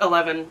to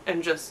 11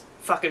 and just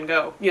fucking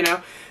go, you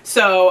know?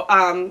 So,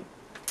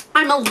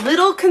 I'm a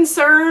little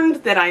concerned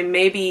that I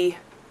may be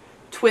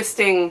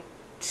twisting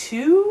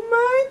too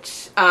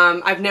much.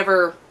 I've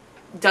never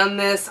done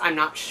this. I'm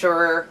not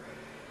sure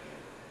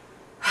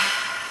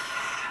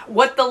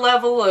what the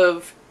level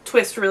of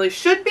twist really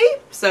should be.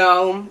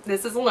 So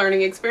this is a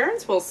learning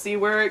experience. We'll see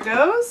where it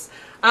goes.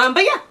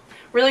 But yeah,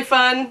 really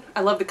fun.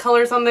 I love the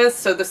colors on this.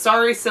 So the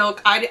Sari silk,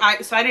 so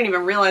I didn't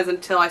even realize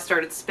until I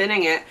started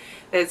spinning it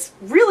that it's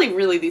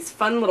really these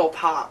fun little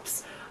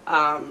pops.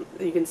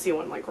 You can see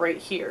one like right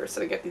here, so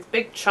they get these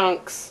big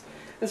chunks,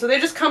 and so they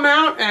just come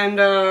out, and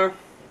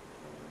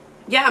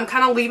yeah, I'm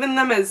kind of leaving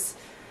them as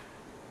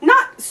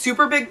not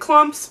super big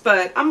clumps,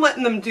 but I'm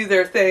letting them do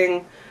their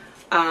thing,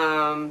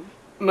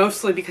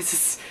 mostly because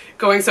it's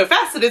going so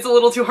fast that it's a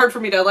little too hard for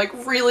me to like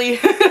really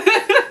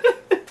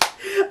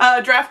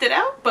draft it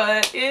out,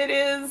 but it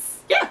is,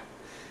 yeah,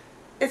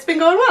 it's been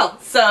going well.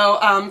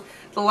 So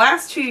the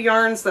last two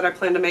yarns that I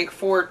plan to make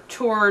for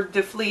Tour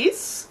de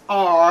Fleece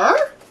are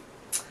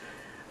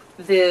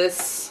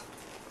this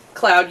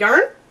cloud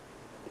yarn.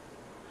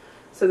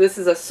 So this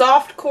is a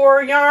soft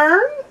core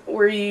yarn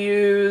where you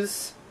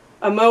use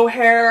a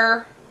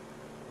mohair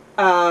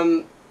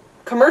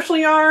commercial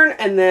yarn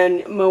and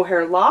then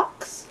mohair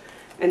locks.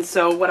 And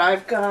so what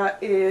I've got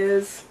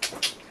is,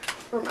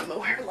 where are my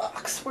mohair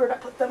locks? Where'd I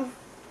put them?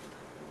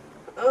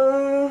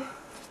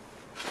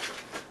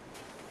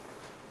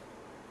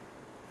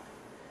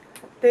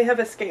 They have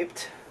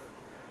escaped.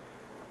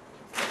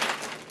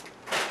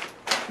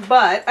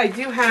 But I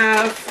do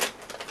have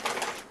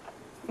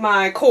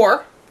my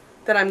core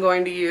that I'm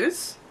going to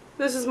use.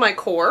 This is my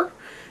core,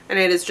 and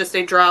it is just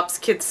a Drops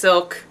Kid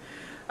Silk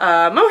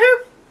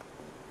mohair.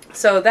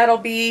 So that'll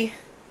be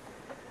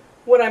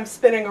what I'm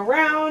spinning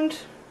around.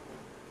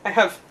 I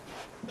have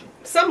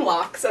some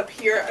locks up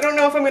here. I don't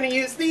know if I'm going to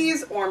use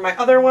these or my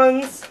other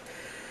ones.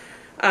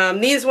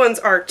 These ones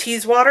are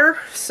Teeswater,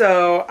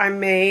 so I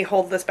may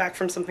hold this back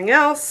from something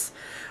else.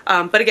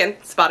 But again,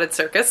 Spotted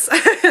Circus.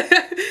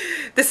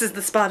 This is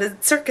the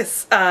Spotted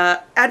Circus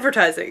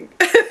advertising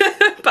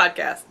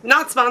podcast.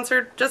 Not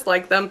sponsored, just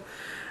like them.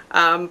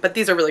 But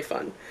these are really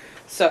fun.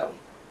 So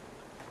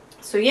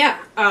yeah,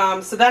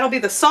 so that'll be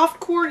the soft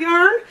core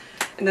yarn.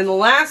 And then the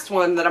last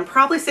one that I'm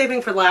probably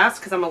saving for last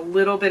because I'm a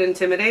little bit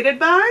intimidated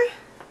by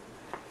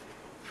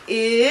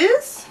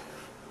is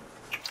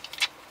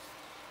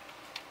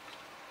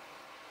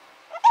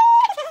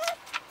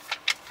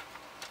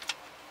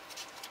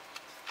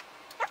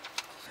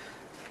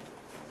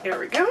there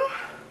we go.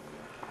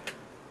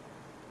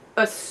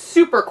 A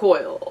super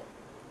coil.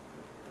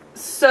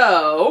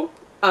 So,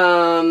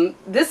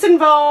 this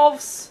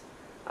involves,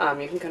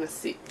 you can kind of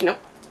see, nope,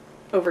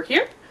 over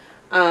here,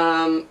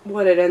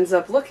 what it ends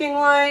up looking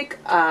like.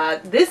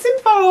 This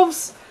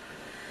involves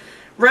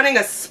running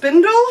a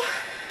spindle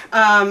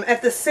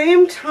at the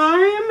same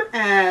time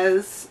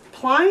as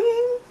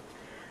plying.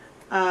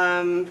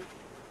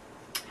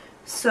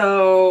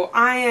 So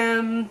I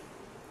am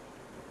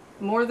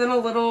more than a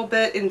little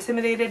bit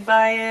intimidated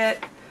by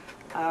it,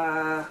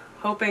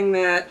 hoping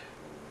that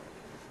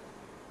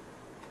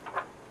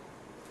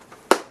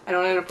I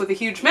don't end up with a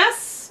huge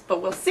mess,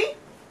 but we'll see.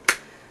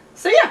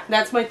 So yeah,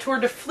 that's my Tour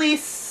de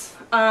Fleece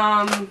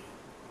plans.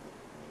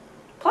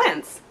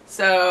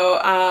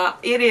 So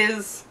it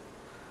is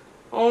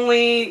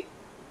only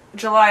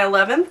July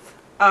 11th,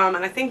 and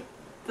I think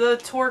the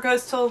tour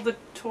goes till the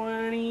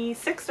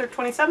 26th or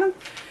 27th.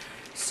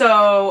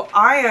 So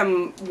I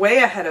am way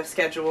ahead of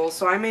schedule,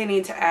 so I may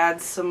need to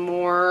add some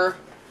more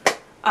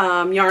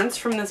yarns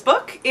from this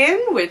book in,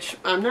 which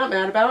I'm not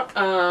mad about,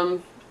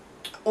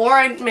 or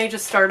I may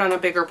just start on a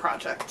bigger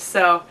project.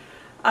 So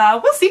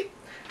we'll see.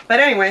 But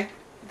anyway,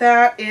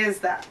 that is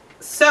that.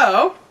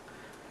 So,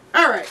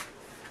 alright,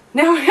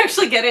 now we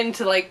actually get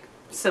into like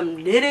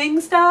some knitting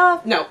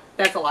stuff. No,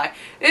 that's a lie.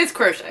 It's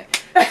crochet.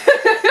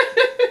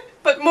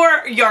 But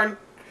more yarn.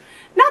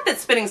 Not that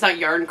spinning's not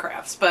yarn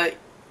crafts, but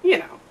you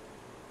know,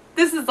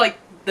 this is like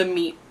the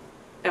meat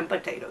and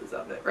potatoes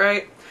of it,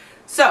 right?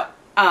 So,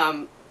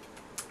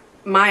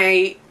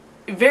 my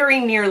very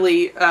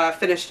nearly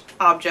finished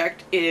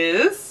object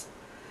is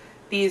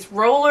these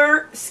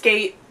roller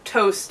skate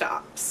toe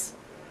stops.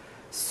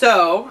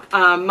 So,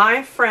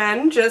 my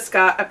friend just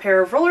got a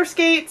pair of roller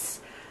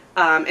skates,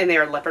 and they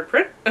are leopard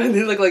print.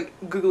 They look like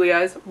googly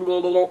eyes.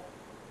 Nope.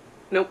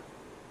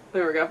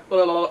 There we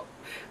go.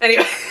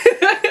 Anyway,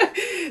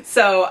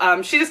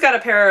 so she just got a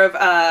pair of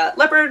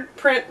leopard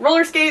print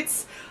roller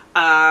skates.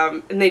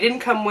 And they didn't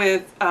come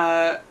with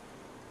toe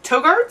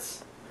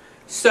guards.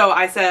 So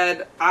I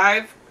said,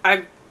 I've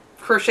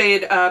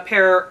crocheted a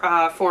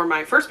pair for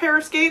my first pair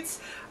of skates.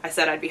 I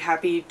said I'd be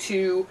happy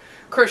to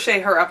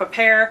crochet her up a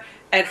pair,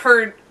 and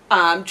her,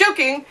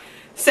 joking,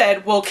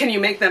 said, well, can you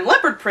make them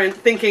leopard print,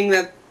 thinking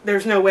that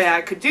there's no way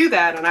I could do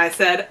that. And I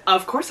said,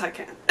 of course I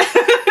can.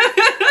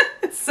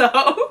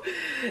 So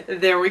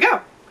there we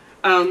go.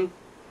 I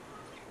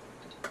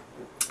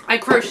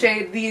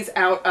crocheted these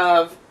out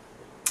of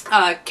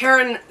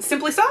Caron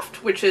Simply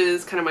Soft, which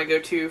is kind of my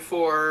go-to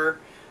for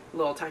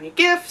little tiny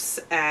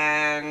gifts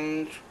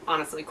and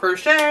honestly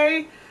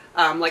crochet.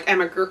 Like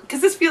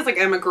because this feels like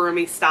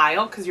amigurumi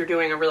style, because you're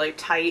doing a really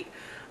tight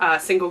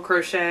single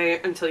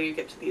crochet until you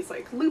get to these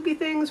like loopy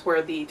things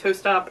where the toe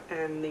stop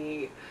and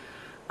the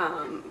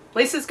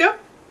laces go.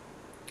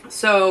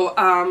 So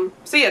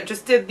so yeah,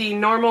 just did the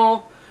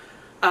normal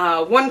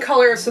one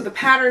color. So the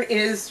pattern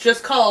is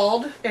just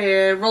called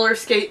Roller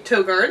Skate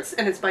Toe Guards,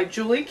 and it's by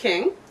Julie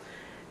King.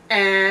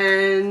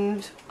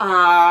 And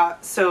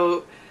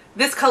so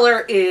this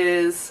color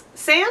is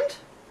sand,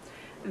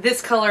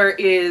 this color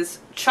is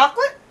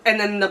chocolate, and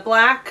then the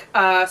black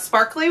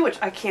sparkly, which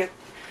I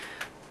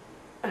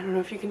don't know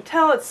if you can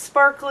tell, it's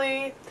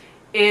sparkly,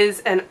 is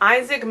an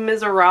Isaac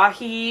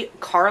Mizrahi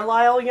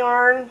Carlyle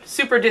yarn.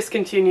 Super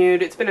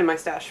discontinued. It's been in my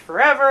stash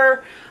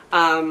forever.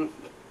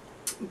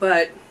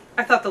 But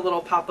I thought the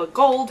little pop of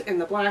gold in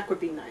the black would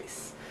be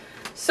nice.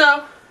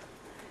 So,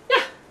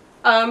 yeah.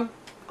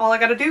 All I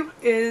gotta do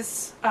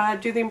is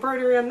do the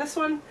embroidery on this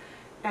one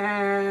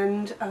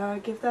and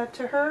give that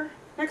to her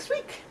next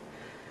week.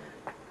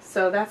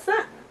 So that's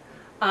that.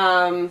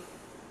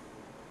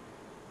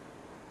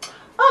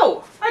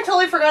 Oh, I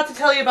totally forgot to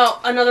tell you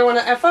about another one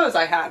of FOs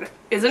I had.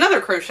 Is another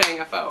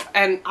crocheting FO,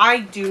 and I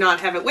do not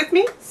have it with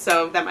me,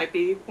 so that might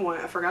be why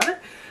I forgot it.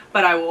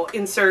 But I will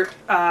insert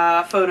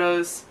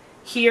photos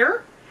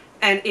here,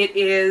 and it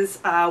is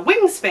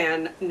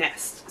Wingspan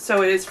Nest.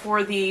 So it is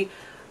for the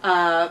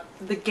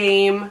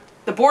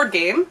board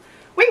game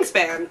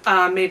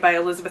Wingspan, made by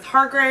Elizabeth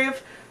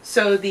Hargrave.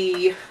 So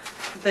the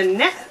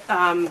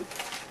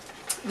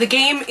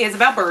game is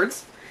about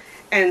birds,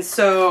 and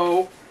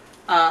so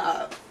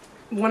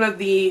one of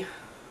the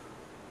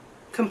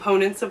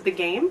components of the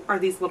game are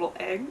these little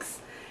eggs.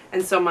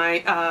 And so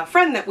my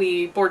friend that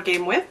we board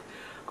game with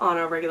on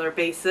a regular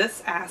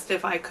basis asked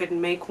if I could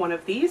make one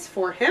of these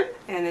for him,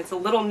 and it's a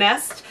little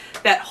nest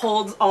that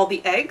holds all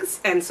the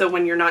eggs. And so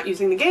when you're not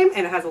using the game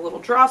and it has a little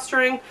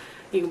drawstring,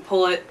 you can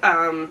pull it,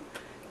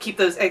 keep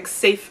those eggs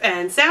safe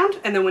and sound,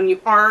 and then when you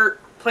are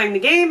playing the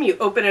game, you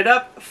open it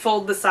up,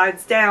 fold the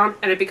sides down,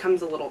 and it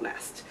becomes a little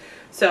nest.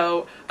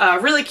 So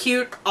really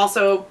cute.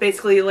 Also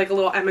basically like a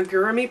little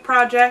amigurumi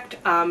project.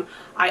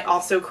 I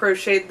also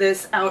crocheted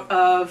this out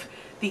of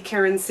the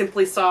Caron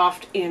Simply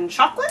Soft in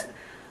chocolate.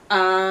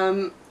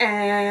 And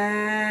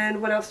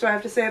what else do I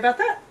have to say about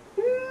that?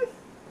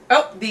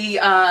 Oh, the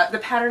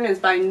pattern is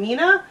by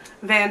Nina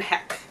Van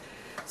Haecke.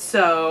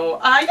 So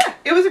yeah,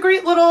 it was a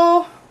great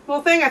little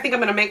thing. I think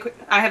I'm gonna make.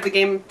 I have the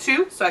game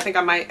too, so I think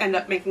I might end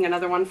up making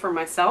another one for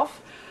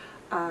myself.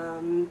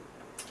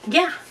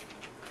 Yeah.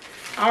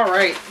 All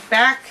right,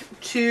 back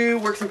to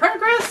works in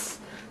progress.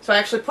 So I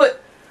actually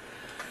put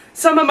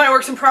some of my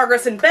works in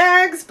progress in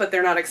bags, but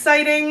they're not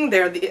exciting.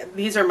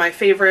 These are my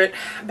favorite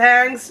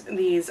bags.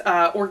 These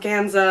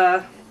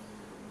organza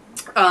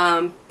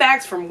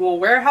bags from Wool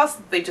Warehouse.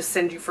 They just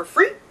send you for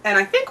free. And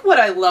I think what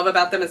I love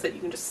about them is that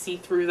you can just see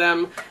through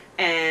them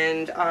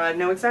and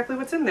know exactly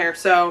what's in there.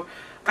 So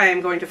I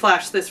am going to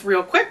flash this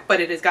real quick,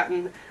 but it has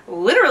gotten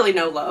literally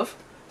no love.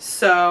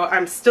 So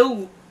I'm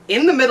still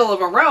in the middle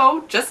of a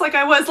row, just like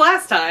I was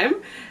last time.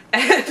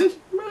 And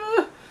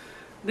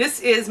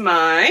this is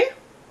my,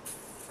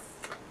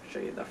 show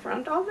you the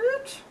front of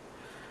it.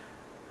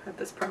 Had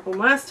this problem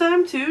last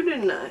time too,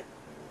 didn't I?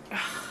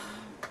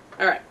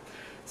 Alright,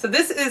 so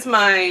this is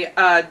my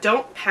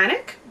Don't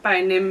Panic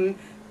by Nim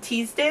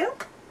Teasdale.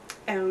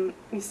 And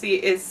you see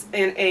it's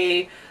in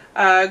a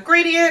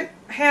gradient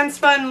hand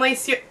spun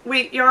lace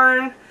weight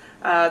yarn.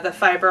 The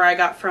fiber I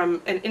got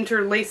from an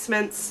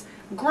Interlacements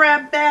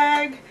grab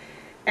bag.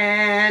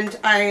 And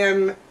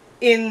I'm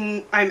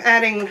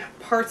adding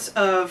parts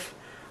of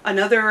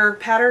another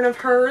pattern of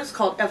hers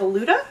called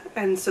Ewelina,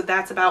 and so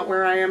that's about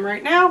where I am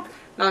right now.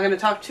 Not going to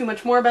talk too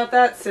much more about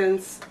that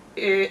since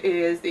it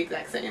is the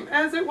exact same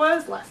as it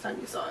was last time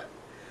you saw it.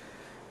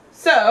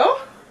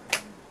 So,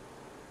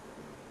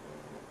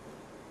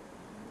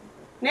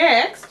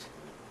 next,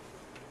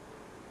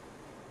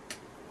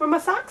 where are my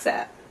socks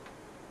at?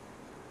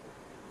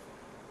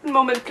 One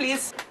moment,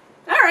 please.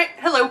 Alright,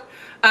 hello.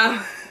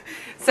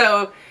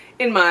 So,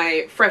 in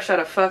my Fresh Out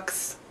of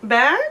Fucks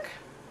bag,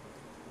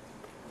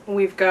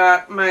 we've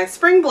got my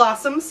Spring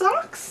Blossom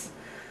socks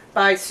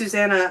by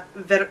Suzanne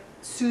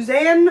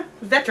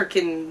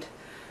Vetterkind.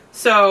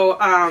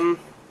 So,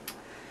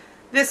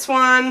 this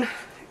one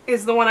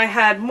is the one I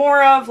had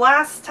more of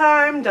last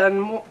time,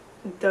 done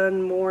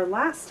more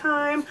last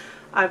time.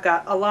 I've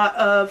got a lot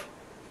of...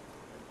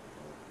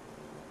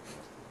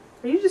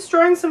 Are you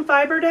destroying some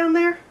fiber down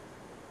there?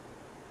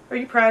 Are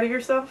you proud of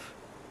yourself?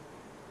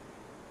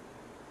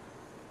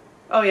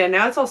 Oh yeah,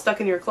 now it's all stuck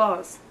in your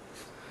claws.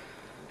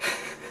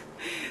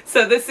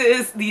 So this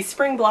is the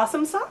Spring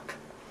Blossom sock.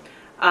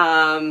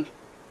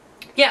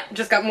 Yeah,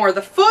 just got more of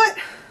the foot.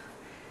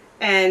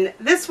 And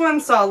this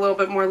one saw a little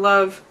bit more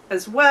love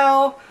as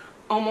well.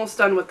 Almost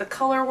done with the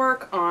color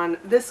work on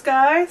this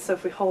guy. So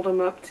if we hold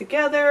them up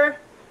together,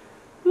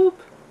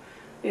 whoop,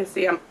 you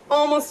see I'm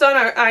almost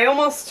done. I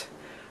almost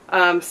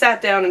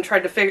sat down and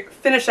tried to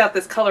finish out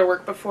this color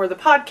work before the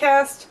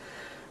podcast,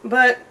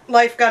 but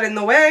life got in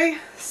the way.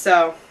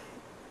 So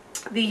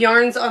the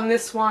yarns on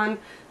this one,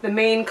 the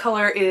main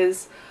color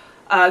is,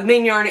 the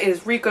main yarn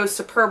is Rico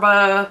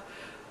Superba,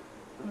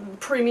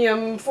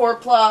 Premium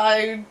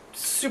 4-ply,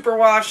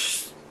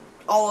 Superwash,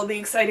 all of the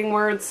exciting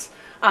words,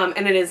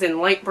 and it is in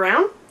light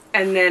brown.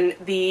 And then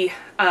the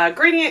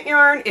gradient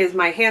yarn is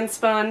my hand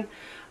spun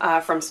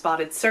from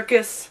Spotted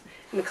Circus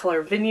in the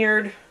color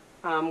Vineyard,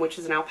 which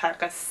is an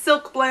alpaca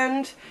silk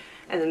blend.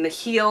 And then the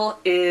heel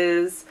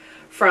is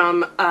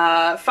from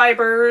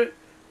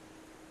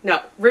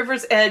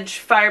River's Edge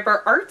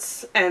Fiber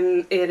Arts,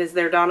 and it is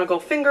their Donegal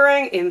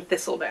fingering in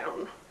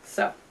Thistledown.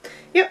 So,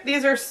 yep,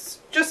 these are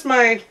just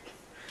my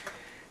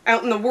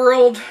out in the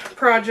world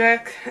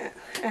project,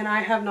 and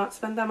I have not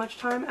spent that much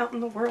time out in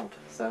the world,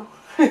 so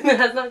it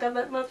has not got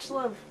that much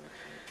love.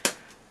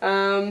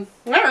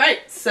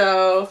 Alright,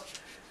 so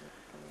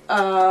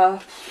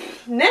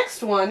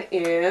next one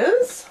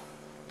is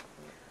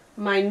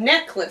my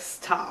necklace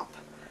top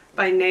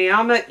by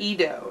Nayama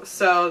Ito.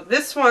 So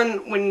this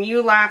one, when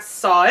you last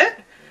saw it,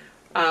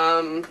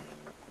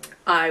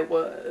 I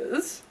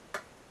was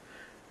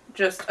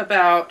just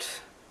about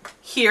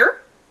here.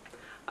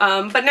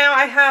 But now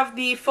I have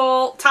the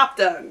full top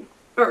done,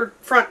 or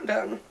front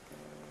done.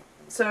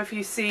 So if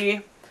you see,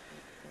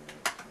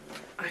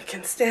 I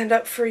can stand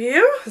up for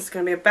you. It's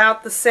going to be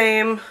about the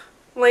same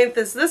length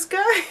as this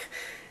guy.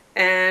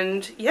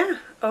 And yeah,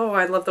 oh,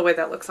 I love the way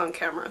that looks on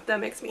camera. That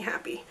makes me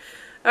happy.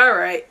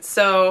 Alright,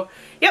 so,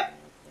 yep.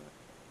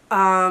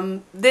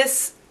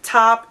 This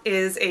top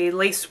is a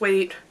lace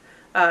weight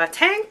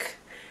tank,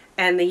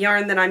 and the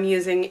yarn that I'm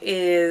using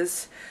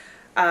is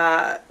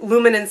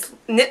Luminance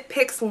Knit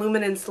Picks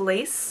Luminance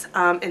Lace,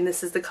 and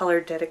this is the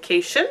color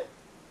Dedication.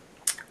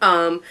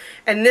 And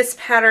this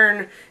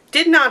pattern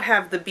did not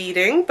have the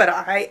beading, but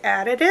I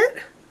added it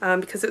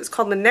because it was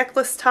called the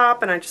necklace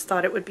top, and I just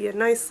thought it would be a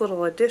nice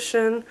little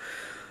addition.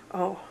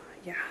 Oh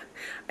yeah,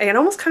 it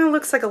almost kind of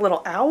looks like a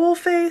little owl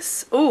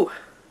face. Ooh,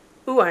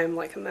 I am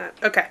liking that.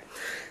 Okay,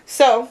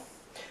 so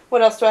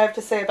what else do I have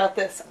to say about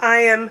this?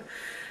 I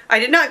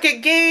did not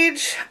get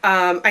gauge.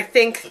 I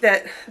think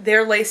that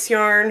their lace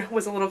yarn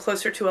was a little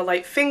closer to a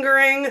light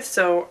fingering,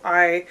 so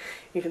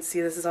you can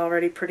see this is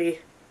already pretty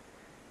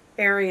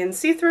airy and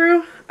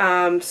see-through.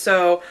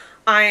 So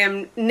I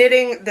am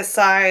knitting the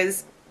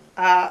size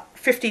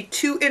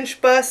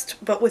 52-inch bust,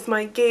 but with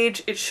my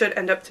gauge it should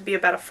end up to be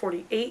about a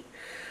 48.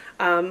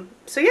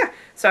 So yeah,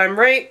 so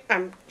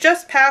I'm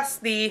just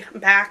past the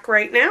back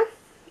right now,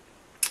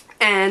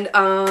 and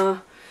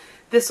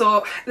this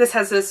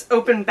has this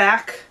open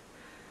back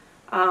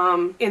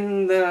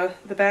in the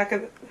back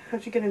of,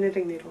 how'd you get a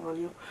knitting needle on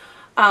you?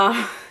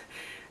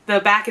 The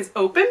back is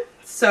open,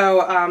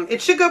 so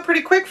it should go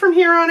pretty quick from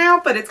here on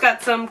out, but it's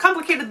got some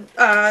complicated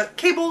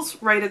cables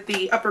right at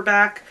the upper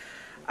back,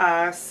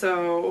 yeah,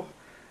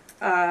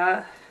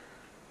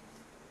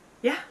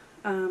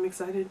 I'm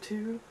excited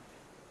to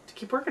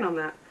keep working on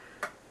that,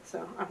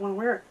 so I want to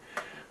wear it.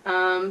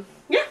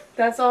 Yeah,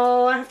 that's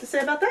all I have to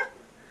say about that.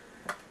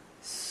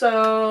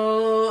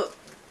 So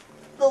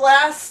the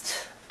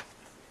last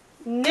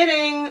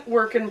knitting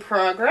work in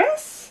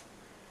progress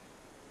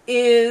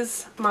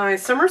is my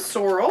summer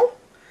sorrel.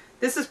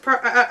 This is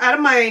out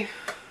of my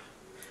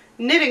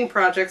knitting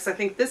projects, I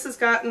think this has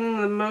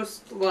gotten the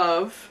most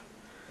love.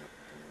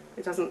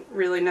 It doesn't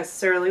really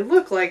necessarily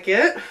look like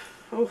it.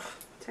 Oh,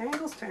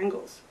 tangles.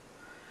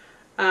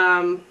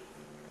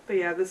 But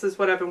yeah, this is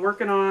what I've been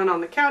working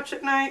on the couch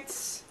at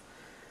nights.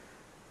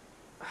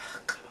 Oh,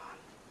 come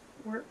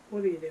on.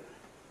 What are you doing?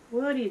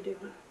 What are you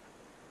doing?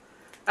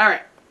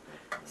 Alright.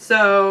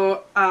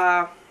 So,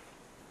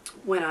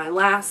 when I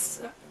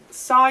last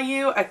saw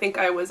you, I think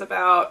I was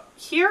about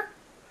here.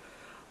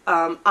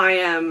 I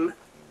am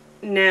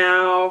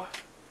now,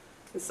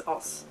 it's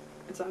a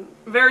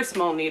very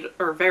small needle,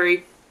 or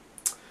very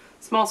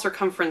small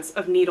circumference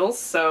of needles,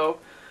 so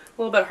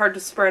a little bit hard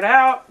to spread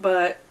out,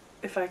 but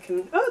if I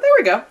can, oh, there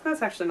we go.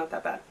 That's actually not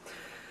that bad.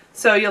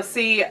 So you'll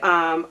see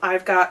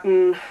I've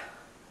gotten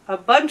a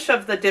bunch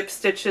of the dip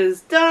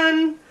stitches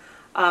done.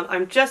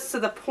 I'm just to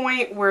the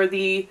point where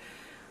the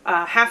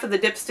half of the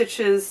dip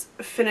stitches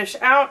finish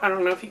out. I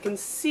don't know if you can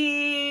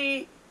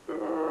see.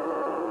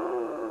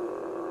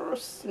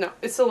 No,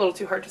 it's a little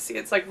too hard to see.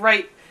 It's like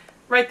right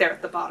there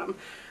at the bottom.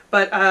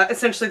 But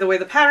essentially the way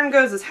the pattern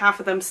goes is half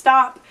of them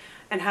stop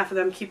and half of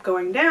them keep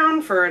going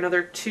down for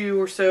another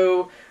 2 or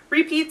so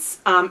repeats,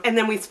 and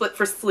then we split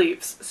for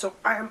sleeves. So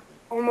I'm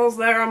almost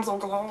there. I'm so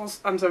close.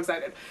 I'm so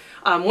excited.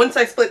 Once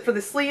I split for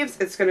the sleeves,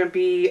 it's going to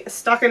be a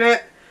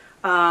stockinette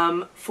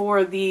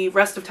for the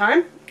rest of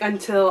time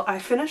until I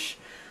finish,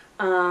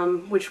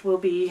 which will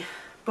be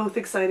both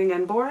exciting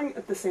and boring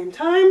at the same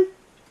time.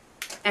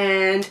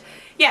 And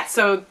yeah,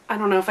 so I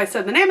don't know if I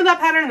said the name of that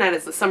pattern. That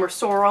is the Summer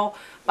Sorrel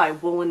by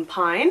Woolen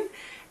Pine.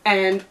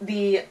 And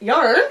the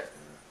yarn,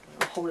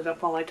 I'll hold it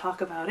up while I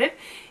talk about it,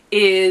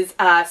 is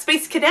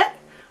Space Cadet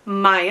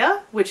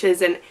Maya, which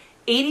is an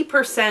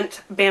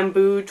 80%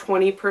 bamboo,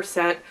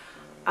 20%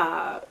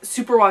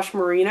 superwash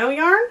merino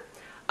yarn.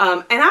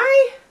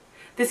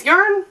 This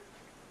yarn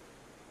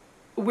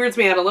weirds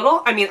me out a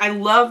little. I mean, I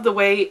love the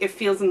way it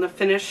feels in the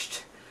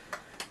finished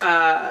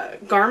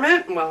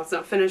garment. Well, it's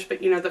not finished,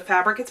 but you know, the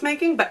fabric it's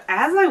making. But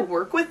as I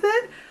work with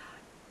it,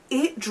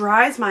 it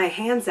dries my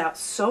hands out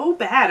so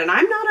bad. And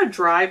I'm not a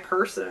dry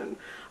person.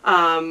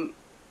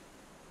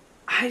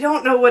 I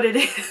don't know what it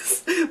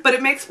is, but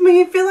it makes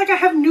me feel like I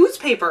have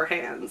newspaper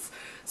hands.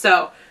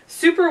 So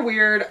super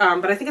weird,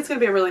 but I think it's going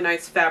to be a really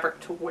nice fabric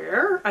to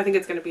wear. I think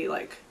it's going to be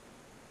like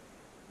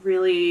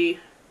really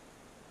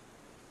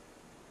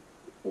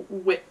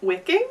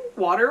wicking?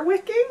 Water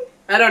wicking?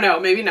 I don't know,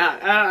 maybe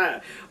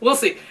not. We'll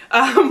see.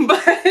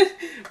 But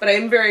I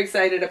am very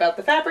excited about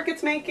the fabric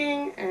it's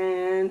making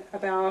and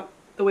about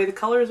the way the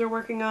colors are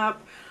working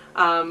up.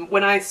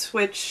 When I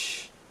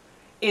switch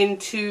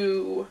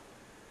into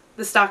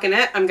the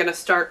stockinette, I'm going to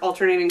start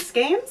alternating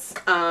skeins,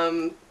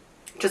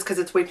 just because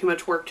it's way too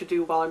much work to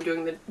do while I'm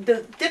doing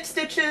the dip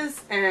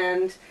stitches,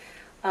 and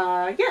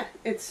yeah,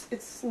 it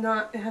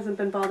hasn't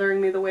been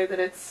bothering me the way that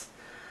it's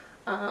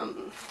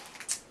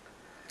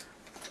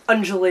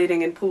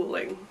undulating and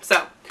pooling.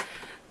 So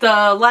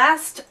the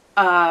last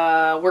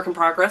work in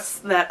progress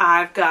that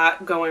I've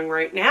got going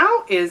right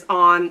now is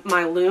on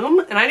my loom,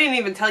 and I didn't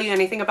even tell you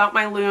anything about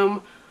my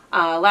loom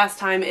last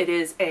time. It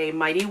is a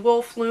Mighty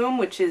Wolf loom,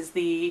 which is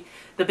the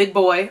big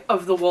boy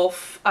of the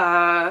Wolf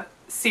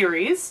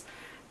series,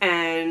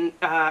 and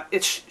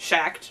it's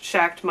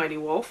shacked Mighty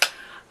Wolf.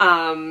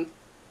 And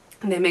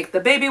they make the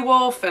baby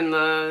wolf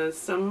and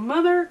some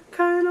other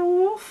kind of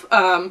wolf,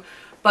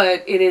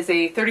 but it is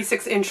a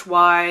 36-inch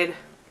wide,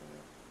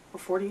 or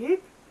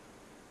 48?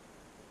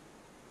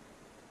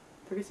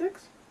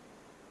 36?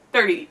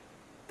 30.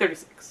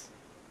 36.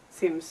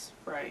 Seems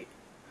right.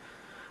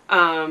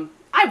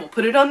 I will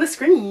put it on the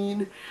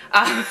screen.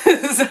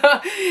 So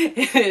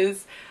it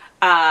is,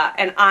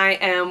 and I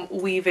am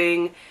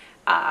weaving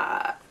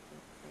a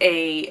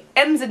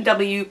M's and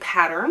W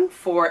pattern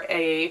for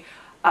a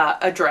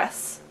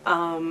dress.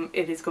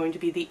 It is going to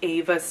be the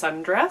Ava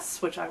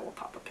sundress, which I will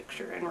pop a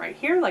picture in right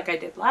here like I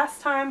did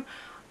last time.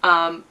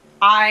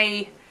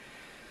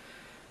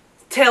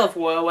 Tale of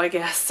woe, I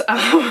guess.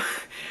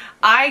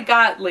 I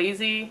got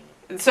lazy.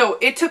 So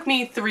it took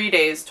me 3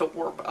 days to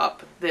warp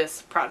up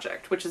this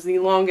project, which is the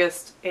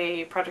longest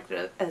a project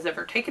has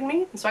ever taken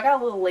me. And so I got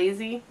a little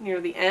lazy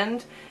near the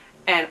end,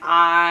 and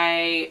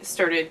I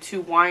started to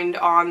wind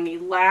on the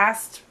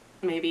last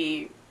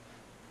maybe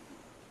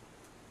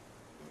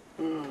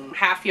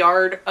half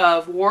yard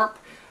of warp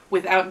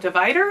without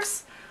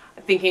dividers,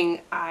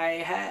 thinking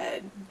I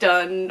had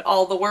done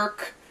all the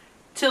work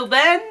till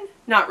then,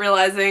 not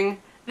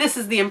realizing this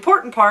is the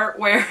important part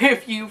where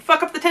if you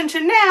fuck up the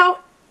tension now,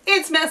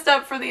 it's messed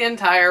up for the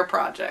entire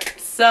project.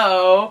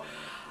 So,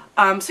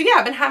 so yeah,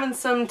 I've been having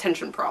some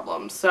tension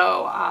problems.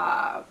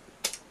 So,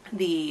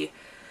 the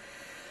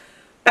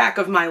back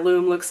of my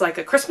loom looks like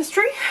a Christmas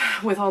tree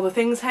with all the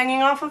things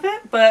hanging off of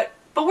it, but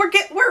we're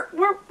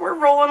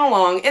rolling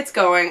along. It's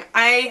going.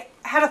 I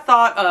had a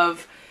thought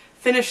of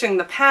finishing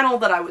the panel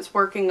that I was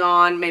working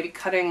on, maybe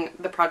cutting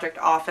the project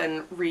off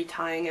and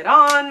retying it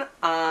on.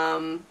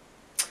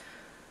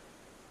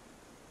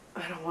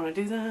 I don't want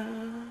to do that.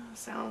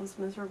 Sounds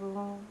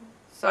miserable.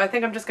 So I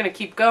think I'm just going to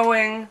keep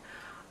going.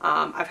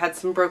 I've had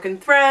some broken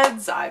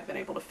threads. I've been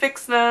able to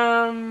fix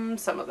them.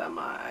 Some of them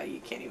you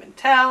can't even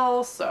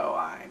tell, so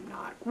I'm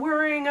not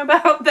worrying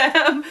about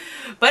them.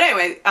 But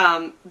anyway,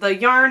 the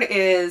yarn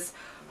is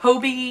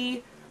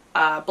Hobie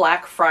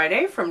Black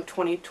Friday from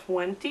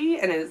 2020,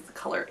 and it is the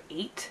color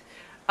 8.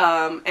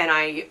 And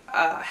I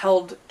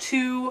had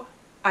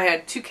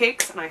 2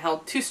 cakes, and I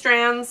held 2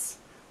 strands,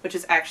 which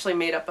is actually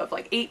made up of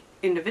like 8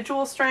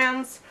 individual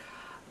strands.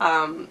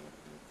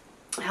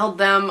 Held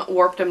them,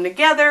 warped them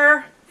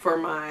together for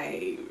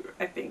my,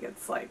 I think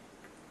it's like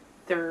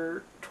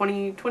their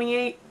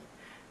 28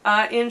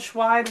 inch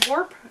wide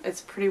warp.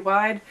 It's pretty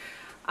wide.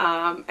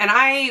 And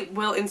I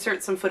will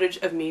insert some footage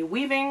of me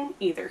weaving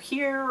either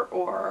here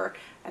or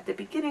at the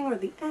beginning or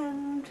the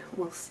end.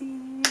 We'll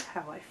see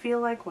how I feel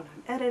like when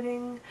I'm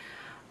editing.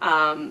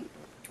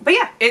 But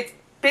yeah, it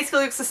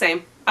basically looks the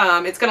same.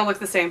 It's gonna look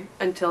the same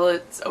until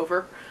it's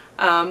over.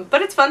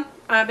 But it's fun.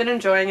 I've been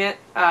enjoying it.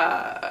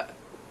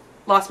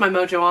 Lost my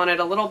mojo on it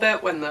a little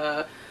bit when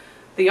the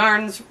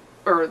yarns,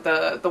 or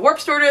the warp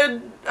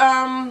started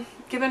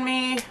giving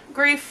me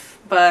grief,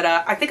 but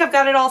I think I've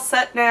got it all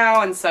set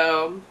now, and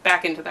so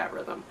back into that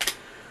rhythm.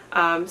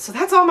 So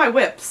that's all my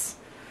whips.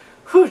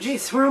 Whew,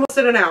 geez, we're almost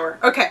at an hour.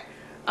 Okay,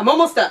 I'm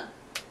almost done.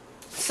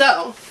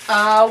 So,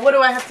 what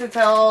do I have to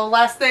tell?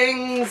 Last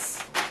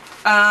things.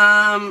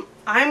 I'm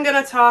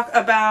gonna talk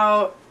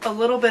about a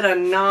little bit of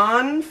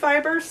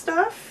non-fiber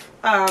stuff.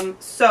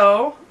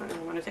 So, I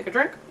want to take a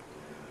drink.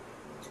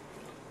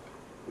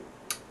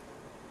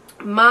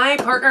 My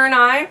partner and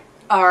I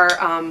are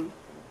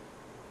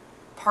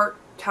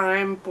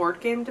part-time board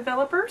game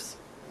developers.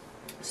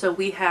 So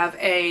we have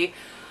a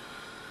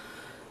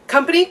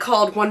company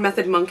called One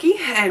Method Monkey,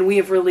 and we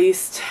have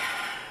released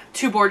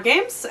 2 board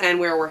games, and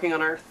we're working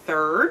on our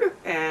 3rd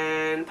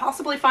and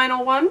possibly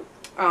final one.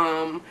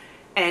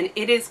 And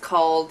it is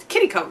called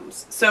Kitty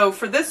Combs. So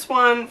for this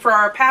one, for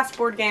our past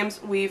board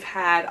games, we've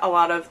had all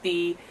of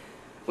the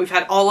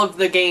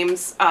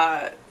games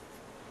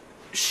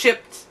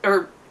shipped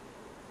or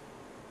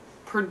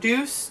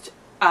produced,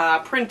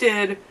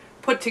 printed,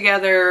 put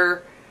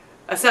together,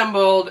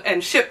 assembled,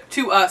 and shipped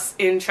to us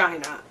in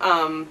China.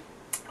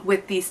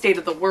 With the state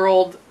of the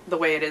world the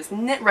way it is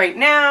right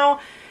now,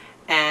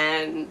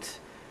 and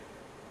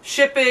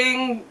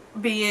shipping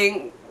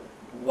being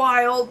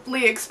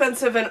wildly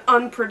expensive and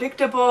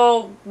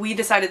unpredictable, we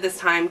decided this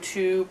time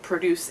to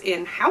produce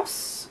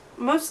in-house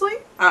mostly.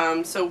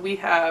 So we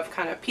have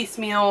kind of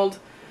piecemealed,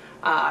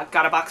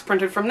 got a box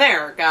printed from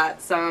there,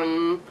 got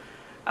some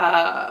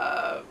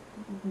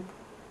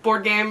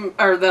board game,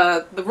 or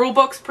the rule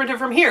books printed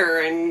from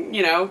here, and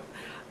you know,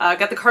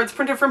 got the cards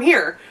printed from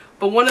here.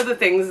 But one of the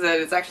things that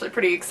is actually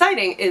pretty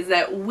exciting is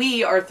that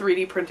we are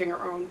 3D printing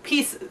our own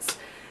pieces.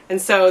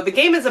 And so the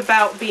game is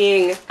about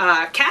being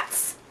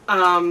cats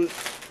in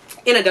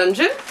a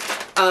dungeon,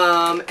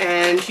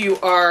 and you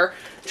are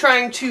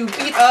trying to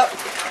beat up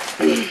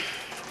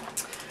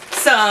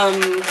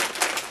some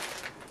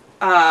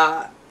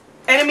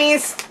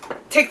enemies,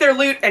 take their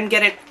loot, and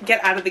get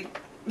out of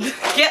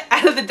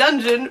the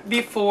dungeon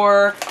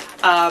before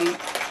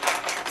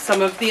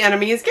some of the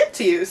enemies get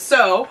to you.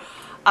 So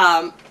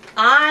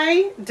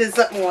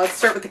well, let's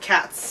start with the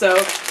cats. So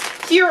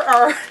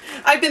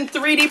I've been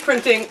 3D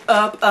printing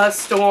up a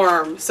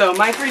storm. So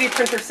my 3D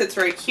printer sits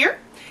right here.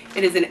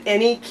 It is an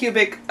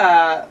Anycubic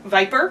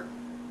Viper.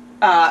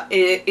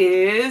 It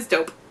is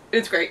dope.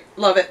 It's great.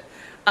 Love it.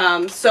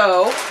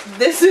 So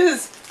this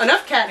is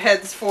enough cat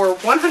heads for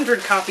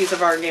 100 copies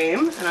of our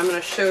game, and I'm going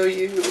to show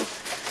you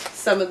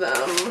some of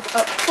them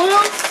up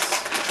close.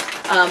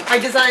 I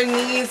designed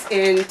these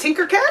in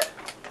Tinkercad.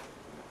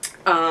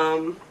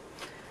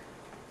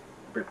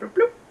 Bloop, bloop,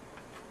 bloop.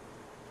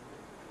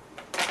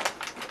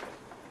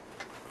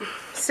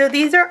 So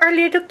these are our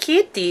little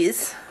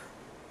kitties.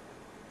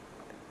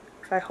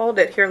 If I hold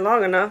it here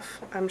long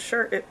enough, I'm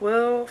sure it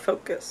will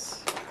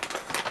focus.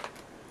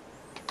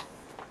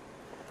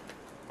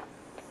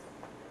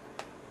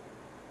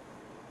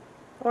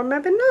 Or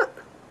maybe not.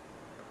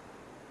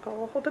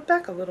 I'll hold it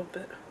back a little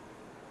bit.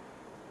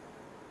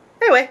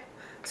 Anyway,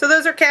 so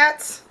those are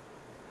cats.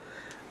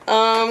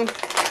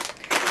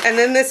 And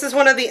then this is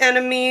one of the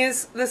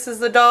enemies. This is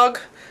the dog.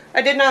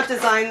 I did not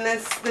design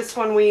this. This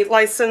one we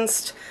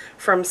licensed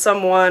from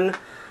someone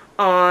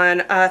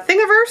on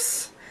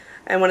Thingiverse.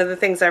 And one of the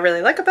things I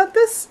really like about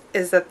this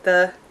is that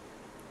the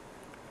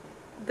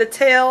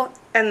tail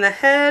and the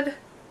head,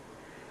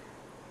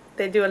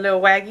 they do a little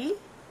waggy.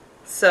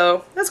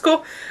 So that's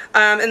cool.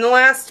 And the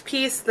last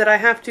piece that I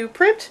have to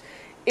print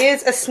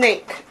is a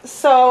snake.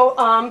 So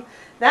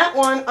that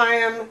one I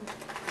am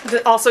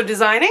also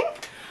designing.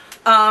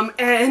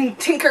 And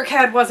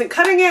Tinkercad wasn't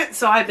cutting it,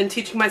 so I've been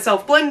teaching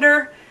myself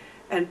Blender,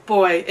 and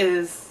boy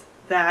is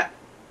that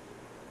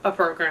a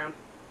program.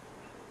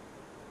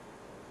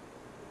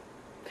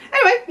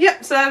 Anyway,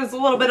 yep, so that was a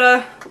little bit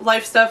of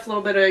life stuff, a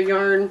little bit of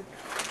yarn,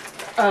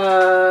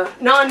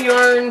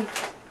 non-yarn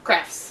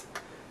crafts.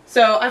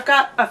 So I've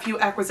got a few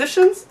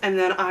acquisitions, and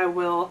then I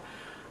will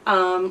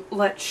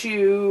let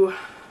you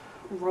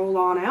roll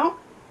on out.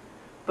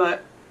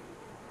 But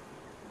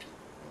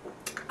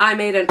I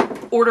made an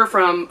order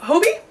from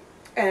Hobie,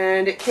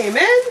 and it came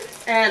in,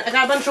 and I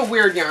got a bunch of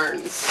weird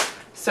yarns.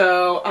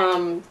 So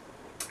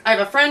I have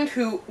a friend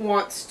who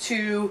wants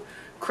to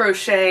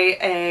crochet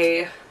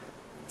a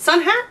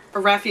sun hat, a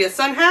raffia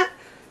sun hat,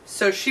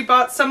 so she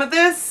bought some of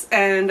this,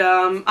 and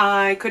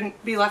I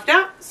couldn't be left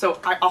out, so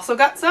I also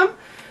got some.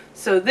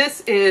 So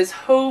this is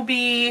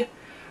Hobie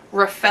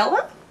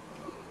Raffella,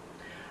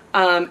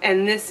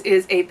 and this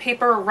is a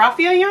paper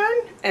raffia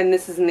yarn, and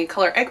this is in the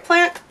color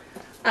Eggplant.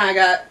 I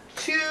got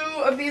 2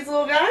 of these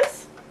little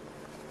guys.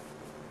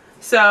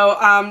 So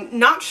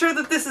not sure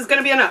that this is going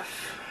to be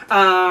enough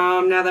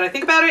now that I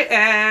think about it,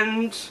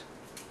 and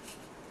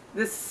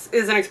this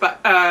is an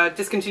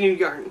discontinued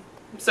yarn.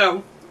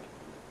 So,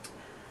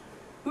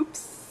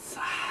 oops,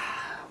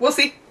 we'll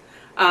see.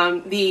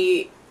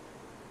 The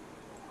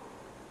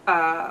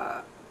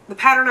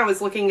pattern I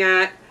was looking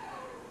at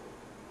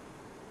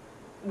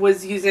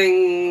was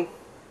using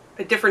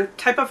a different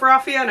type of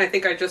raffia, and I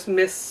think I just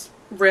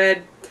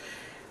misread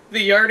the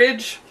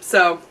yardage.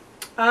 So,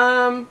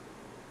 yeah,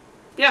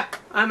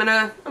 I'm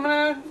gonna,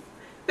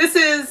 this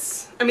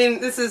is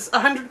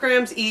 100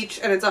 grams each,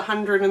 and it's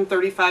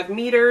 135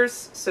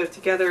 meters, so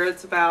together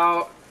it's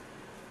about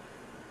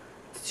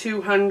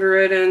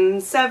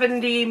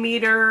 270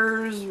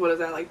 meters. What is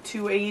that, like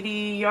 280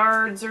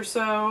 yards or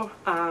so?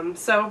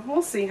 So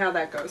we'll see how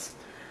that goes.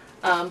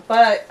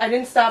 But I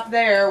didn't stop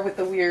there with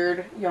the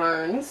weird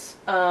yarns.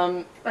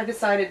 I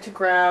decided to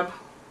grab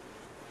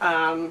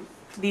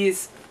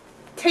these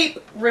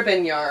tape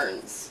ribbon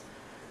yarns.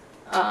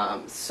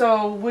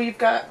 So we've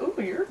got, ooh,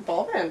 your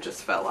ball band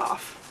just fell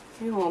off.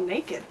 You're a little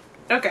naked.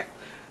 Okay,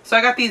 so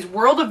I got these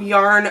World of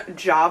Yarn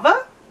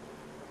Java.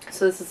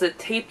 So this is a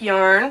tape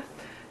yarn.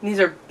 And these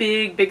are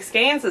big, big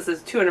skeins. This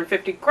is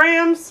 250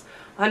 grams,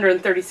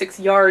 136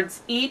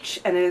 yards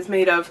each, and it is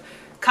made of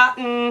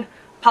cotton,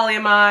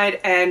 polyamide,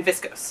 and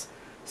viscose.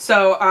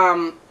 So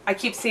I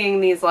keep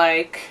seeing these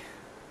like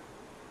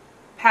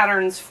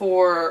patterns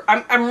for,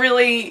 I'm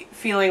really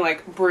feeling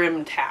like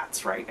brim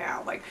tats right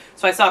now. Like,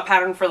 so I saw a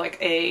pattern for like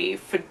a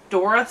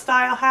fedora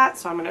style hat,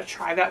 so I'm gonna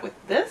try that with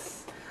this.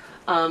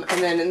 And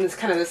then in this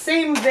kind of the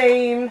same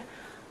vein,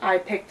 I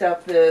picked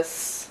up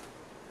this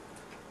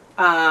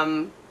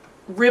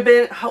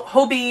ribbon,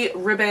 Hobie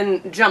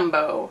ribbon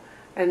jumbo,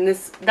 and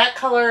that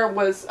color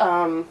was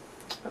oh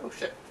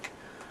shit,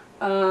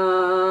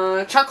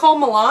 charcoal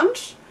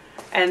melange,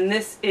 and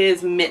this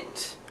is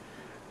mint.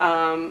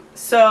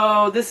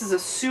 So this is a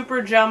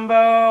super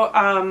jumbo.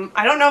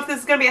 I don't know if this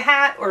is gonna be a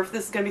hat or if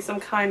this is gonna be some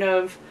kind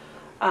of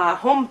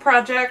home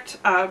project,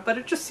 but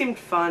it just seemed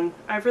fun.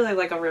 I really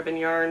like a ribbon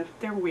yarn.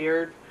 They're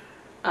weird,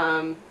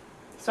 so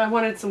I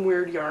wanted some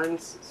weird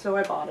yarns, so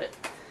I bought it.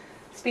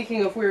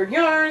 Speaking of weird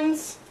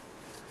yarns,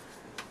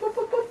 boop,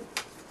 boop, boop,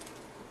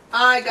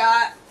 I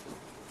got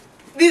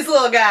these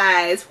little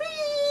guys.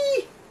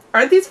 Whee!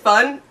 Aren't these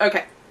fun?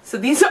 Okay, so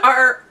these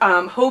are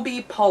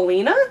Hobie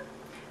Paulina,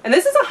 and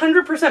this is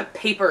 100%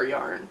 paper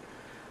yarn.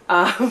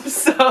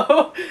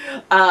 So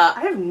I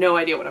have no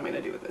idea what I'm going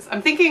to do with this.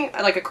 I'm thinking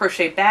like a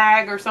crochet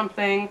bag or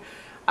something,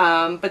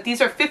 but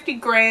these are 50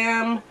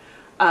 gram,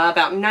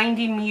 about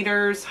 90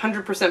 meters,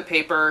 100%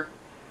 paper.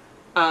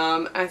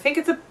 I think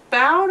it's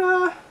about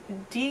a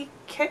DK.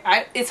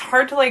 It's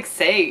hard to like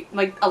say.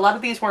 Like a lot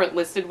of these weren't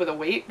listed with a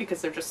weight because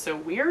they're just so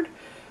weird.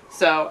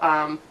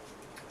 So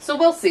so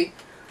we'll see.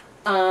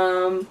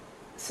 So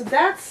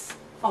that's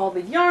all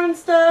the yarn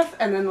stuff,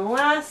 and then the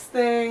last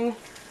thing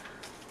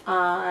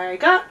I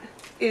got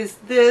is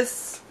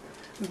this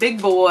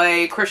big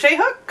boy crochet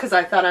hook because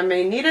I thought I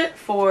may need it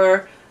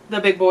for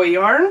the big boy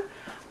yarn.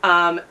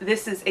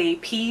 This is a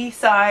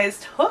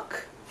pea-sized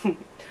hook.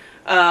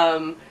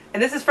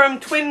 And this is from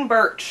Twin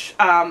Birch.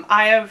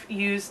 I have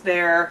used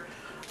their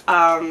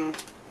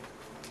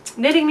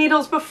knitting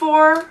needles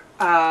before,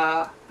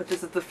 but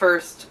this is the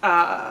first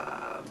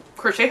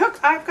crochet hook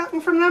I've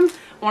gotten from them.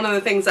 One of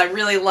the things I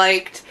really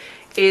liked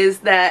is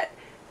that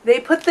they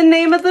put the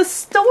name of the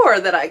store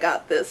that I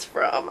got this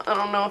from. I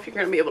don't know if you're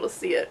going to be able to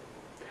see it,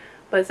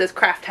 but it says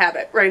Craft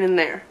Habit right in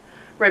there,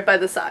 right by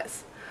the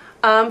size.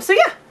 So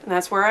yeah,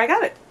 that's where I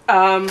got it.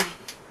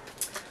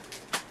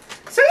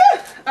 So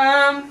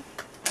yeah,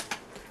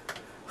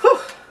 whew.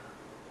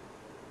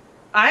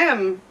 I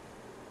am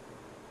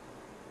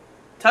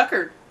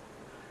tuckered.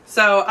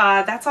 So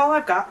that's all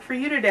I've got for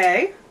you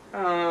today.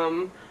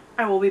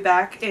 I will be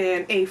back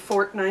in a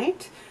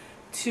fortnight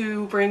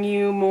to bring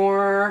you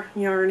more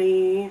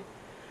yarny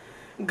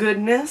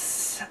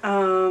goodness.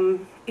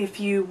 If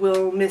you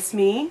will miss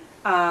me,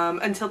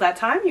 until that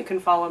time, you can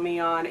follow me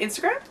on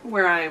Instagram,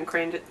 where I am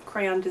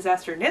Crayon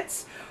Disaster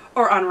Knits,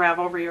 or on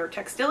Ravelry or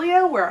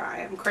Textilia, where I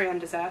am Crayon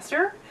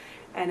Disaster.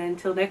 And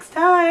until next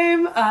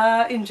time,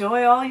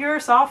 enjoy all your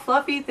soft,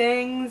 fluffy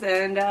things,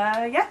 and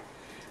yeah,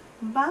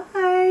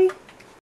 bye!